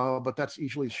 But that's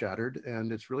easily shattered,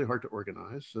 and it's really hard to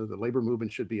organize. So the labor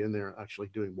movement should be in there actually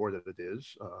doing more than it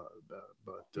is.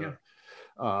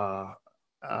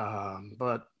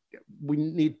 But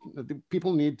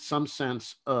people need some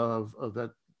sense of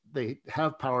that they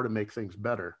have power to make things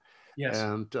better. Yes.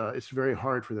 And it's very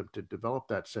hard for them to develop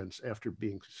that sense after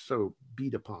being so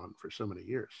beat upon for so many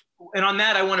years. And on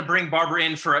that, I want to bring Barbara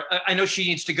in I know she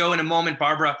needs to go in a moment,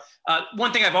 Barbara.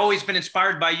 One thing I've always been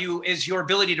inspired by you is your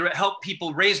ability to help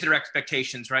people raise their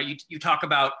expectations, right? You talk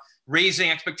about raising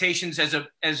expectations as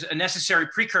a necessary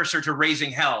precursor to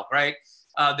raising hell, right?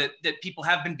 That people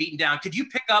have been beaten down. Could you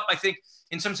pick up, I think,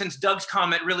 in some sense, Doug's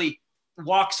comment really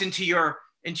walks into your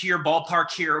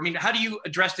ballpark here. I mean, how do you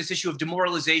address this issue of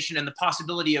demoralization and the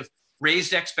possibility of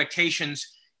raised expectations,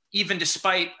 even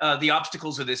despite the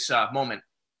obstacles of this moment?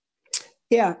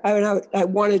 Yeah, I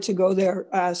wanted to go there,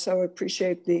 so I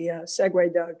appreciate the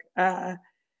segue, Doug. I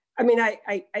mean,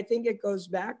 I think it goes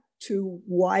back to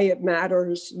why it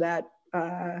matters that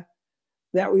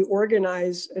we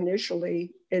organize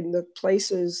initially in the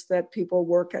places that people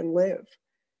work and live.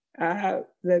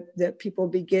 That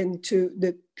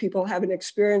people have an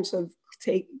experience of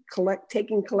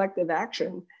taking collective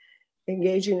action,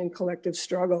 engaging in collective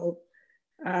struggle.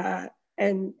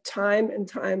 And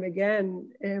time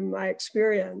again, in my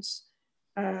experience,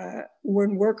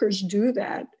 when workers do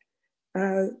that,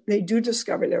 they do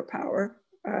discover their power.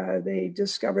 They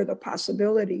discover the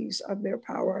possibilities of their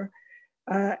power,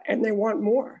 and they want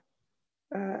more.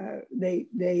 So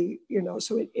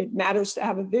it matters to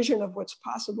have a vision of what's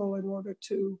possible in order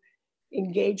to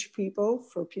engage people,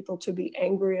 for people to be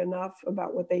angry enough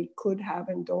about what they could have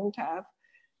and don't have.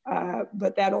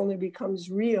 But that only becomes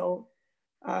real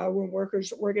when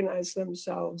workers organize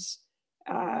themselves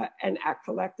and act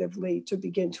collectively to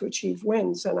begin to achieve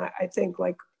wins. And I think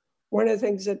like one of the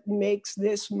things that makes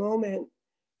this moment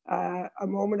a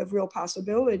moment of real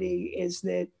possibility is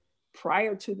that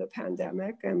prior to the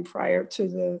pandemic and prior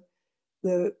to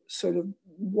the sort of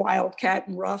wildcat,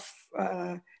 rough,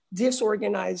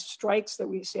 disorganized strikes that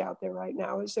we see out there right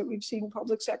now, is that we've seen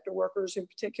public sector workers, in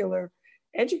particular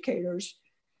educators,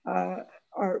 have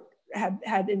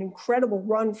had an incredible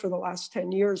run for the last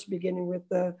 10 years, beginning with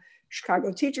the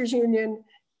Chicago Teachers Union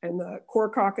and the Core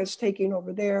Caucus taking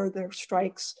over their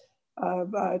strikes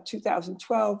of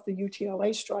 2012, the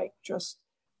UTLA strike just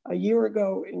a year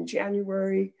ago in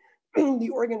January, the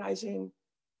organizing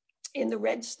in the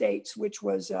red states, which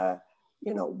was,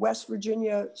 West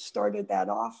Virginia started that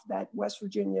off. That West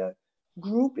Virginia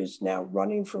group is now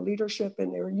running for leadership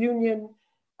in their union.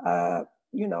 I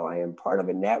am part of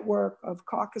a network of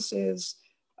caucuses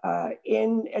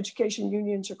in education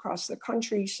unions across the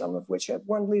country, some of which have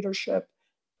won leadership,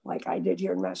 like I did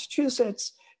here in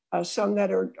Massachusetts, some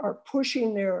that are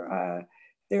pushing their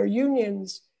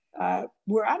unions.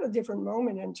 We're at a different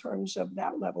moment in terms of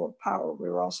that level of power.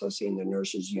 We're also seeing the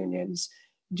nurses unions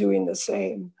doing the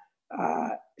same.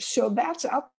 So that's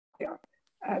out there.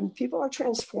 And people are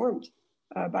transformed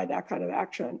by that kind of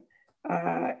action.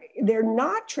 They're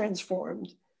not transformed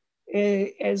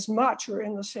as much or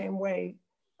in the same way,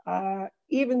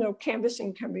 even though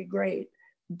canvassing can be great,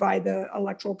 by the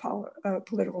electoral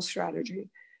political strategy.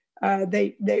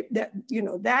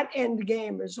 That end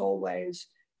game is always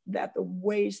that the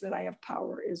ways that I have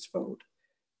power is vote.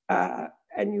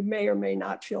 And you may or may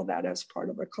not feel that as part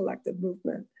of a collective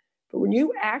movement. But when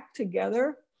you act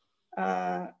together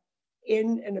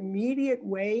in an immediate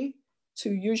way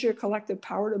to use your collective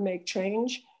power to make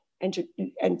change and to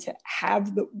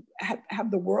have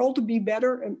the world be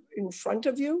better in front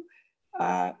of you,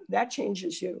 that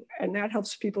changes you. And that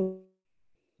helps people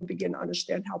begin to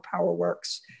understand how power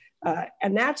works.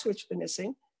 And that's what's been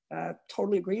missing.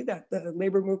 Totally agree that the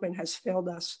labor movement has failed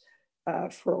us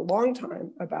for a long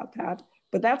time about that.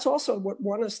 But that's also what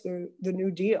won us the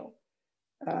New Deal.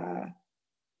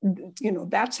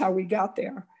 That's how we got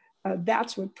there.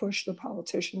 That's what pushed the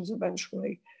politicians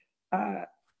eventually.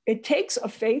 It takes a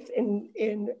faith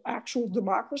in actual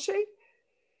democracy.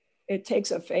 It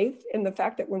takes a faith in the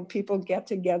fact that when people get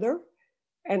together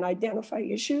and identify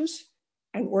issues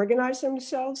and organize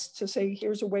themselves to say,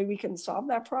 here's a way we can solve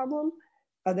that problem,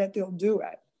 that they'll do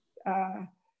it.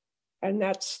 And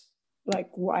that's like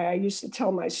why I used to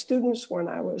tell my students when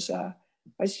I was a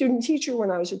student teacher,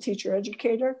 when I was a teacher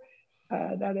educator,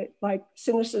 that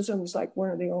cynicism is like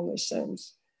one of the only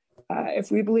sins.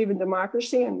 If we believe in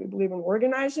democracy and we believe in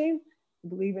organizing, we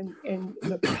believe in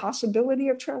the possibility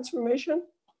of transformation,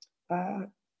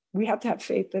 we have to have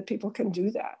faith that people can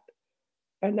do that.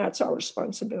 And that's our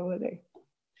responsibility.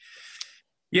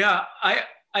 Yeah,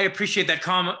 I appreciate that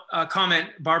comment,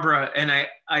 Barbara, and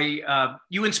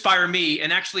you inspire me.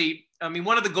 And actually, I mean,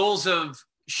 one of the goals of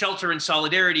Shelter and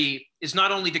Solidarity is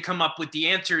not only to come up with the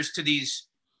answers to these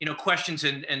questions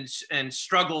and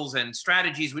struggles and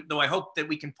strategies, though I hope that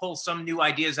we can pull some new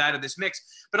ideas out of this mix,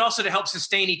 but also to help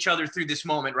sustain each other through this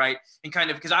moment, right? And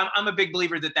kind of, because I'm a big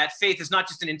believer that faith is not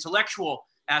just an intellectual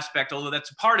aspect, although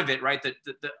that's a part of it, right? The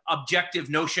objective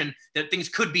notion that things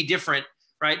could be different,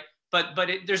 right? But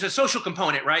there's a social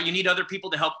component, right? You need other people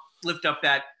to help lift up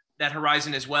that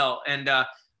horizon as well. And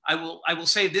I will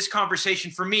say this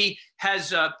conversation for me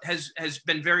has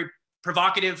been very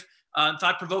provocative,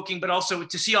 thought-provoking, but also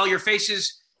to see all your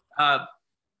faces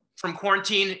from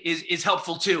quarantine is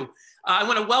helpful too. I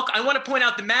want to point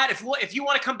out that Matt, if you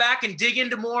want to come back and dig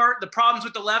into more the problems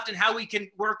with the left and how we can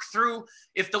work through,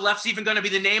 if the left's even going to be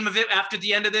the name of it after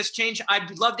the end of this change,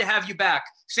 I'd love to have you back.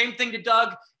 Same thing to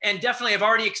Doug, and definitely I've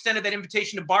already extended that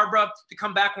invitation to Barbara to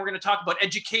come back. And we're going to talk about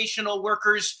educational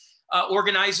workers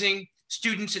organizing,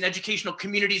 students and educational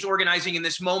communities organizing in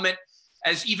this moment,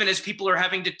 even as people are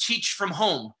having to teach from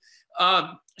home.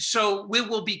 So we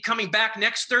will be coming back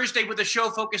next Thursday with a show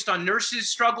focused on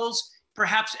nurses' struggles,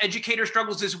 perhaps educator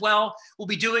struggles as well. We'll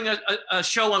be doing a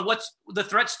show on what's the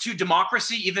threats to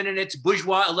democracy, even in its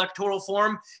bourgeois electoral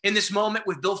form in this moment,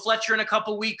 with Bill Fletcher in a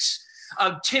couple weeks.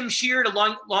 Tim Sheard,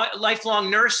 a lifelong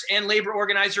nurse and labor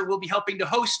organizer, will be helping to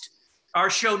host our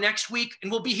show next week.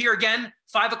 And we'll be here again,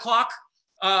 5 o'clock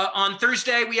on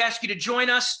Thursday. We ask you to join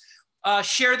us.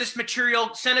 Share this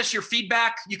material, send us your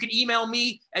feedback. You can email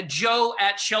me at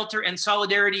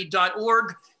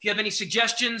joe@shelterandsolidarity.org. If you have any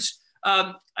suggestions,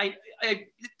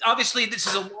 obviously this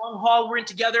is a long haul we're in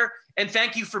together, and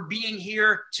thank you for being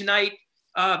here tonight,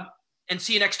 and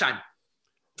see you next time.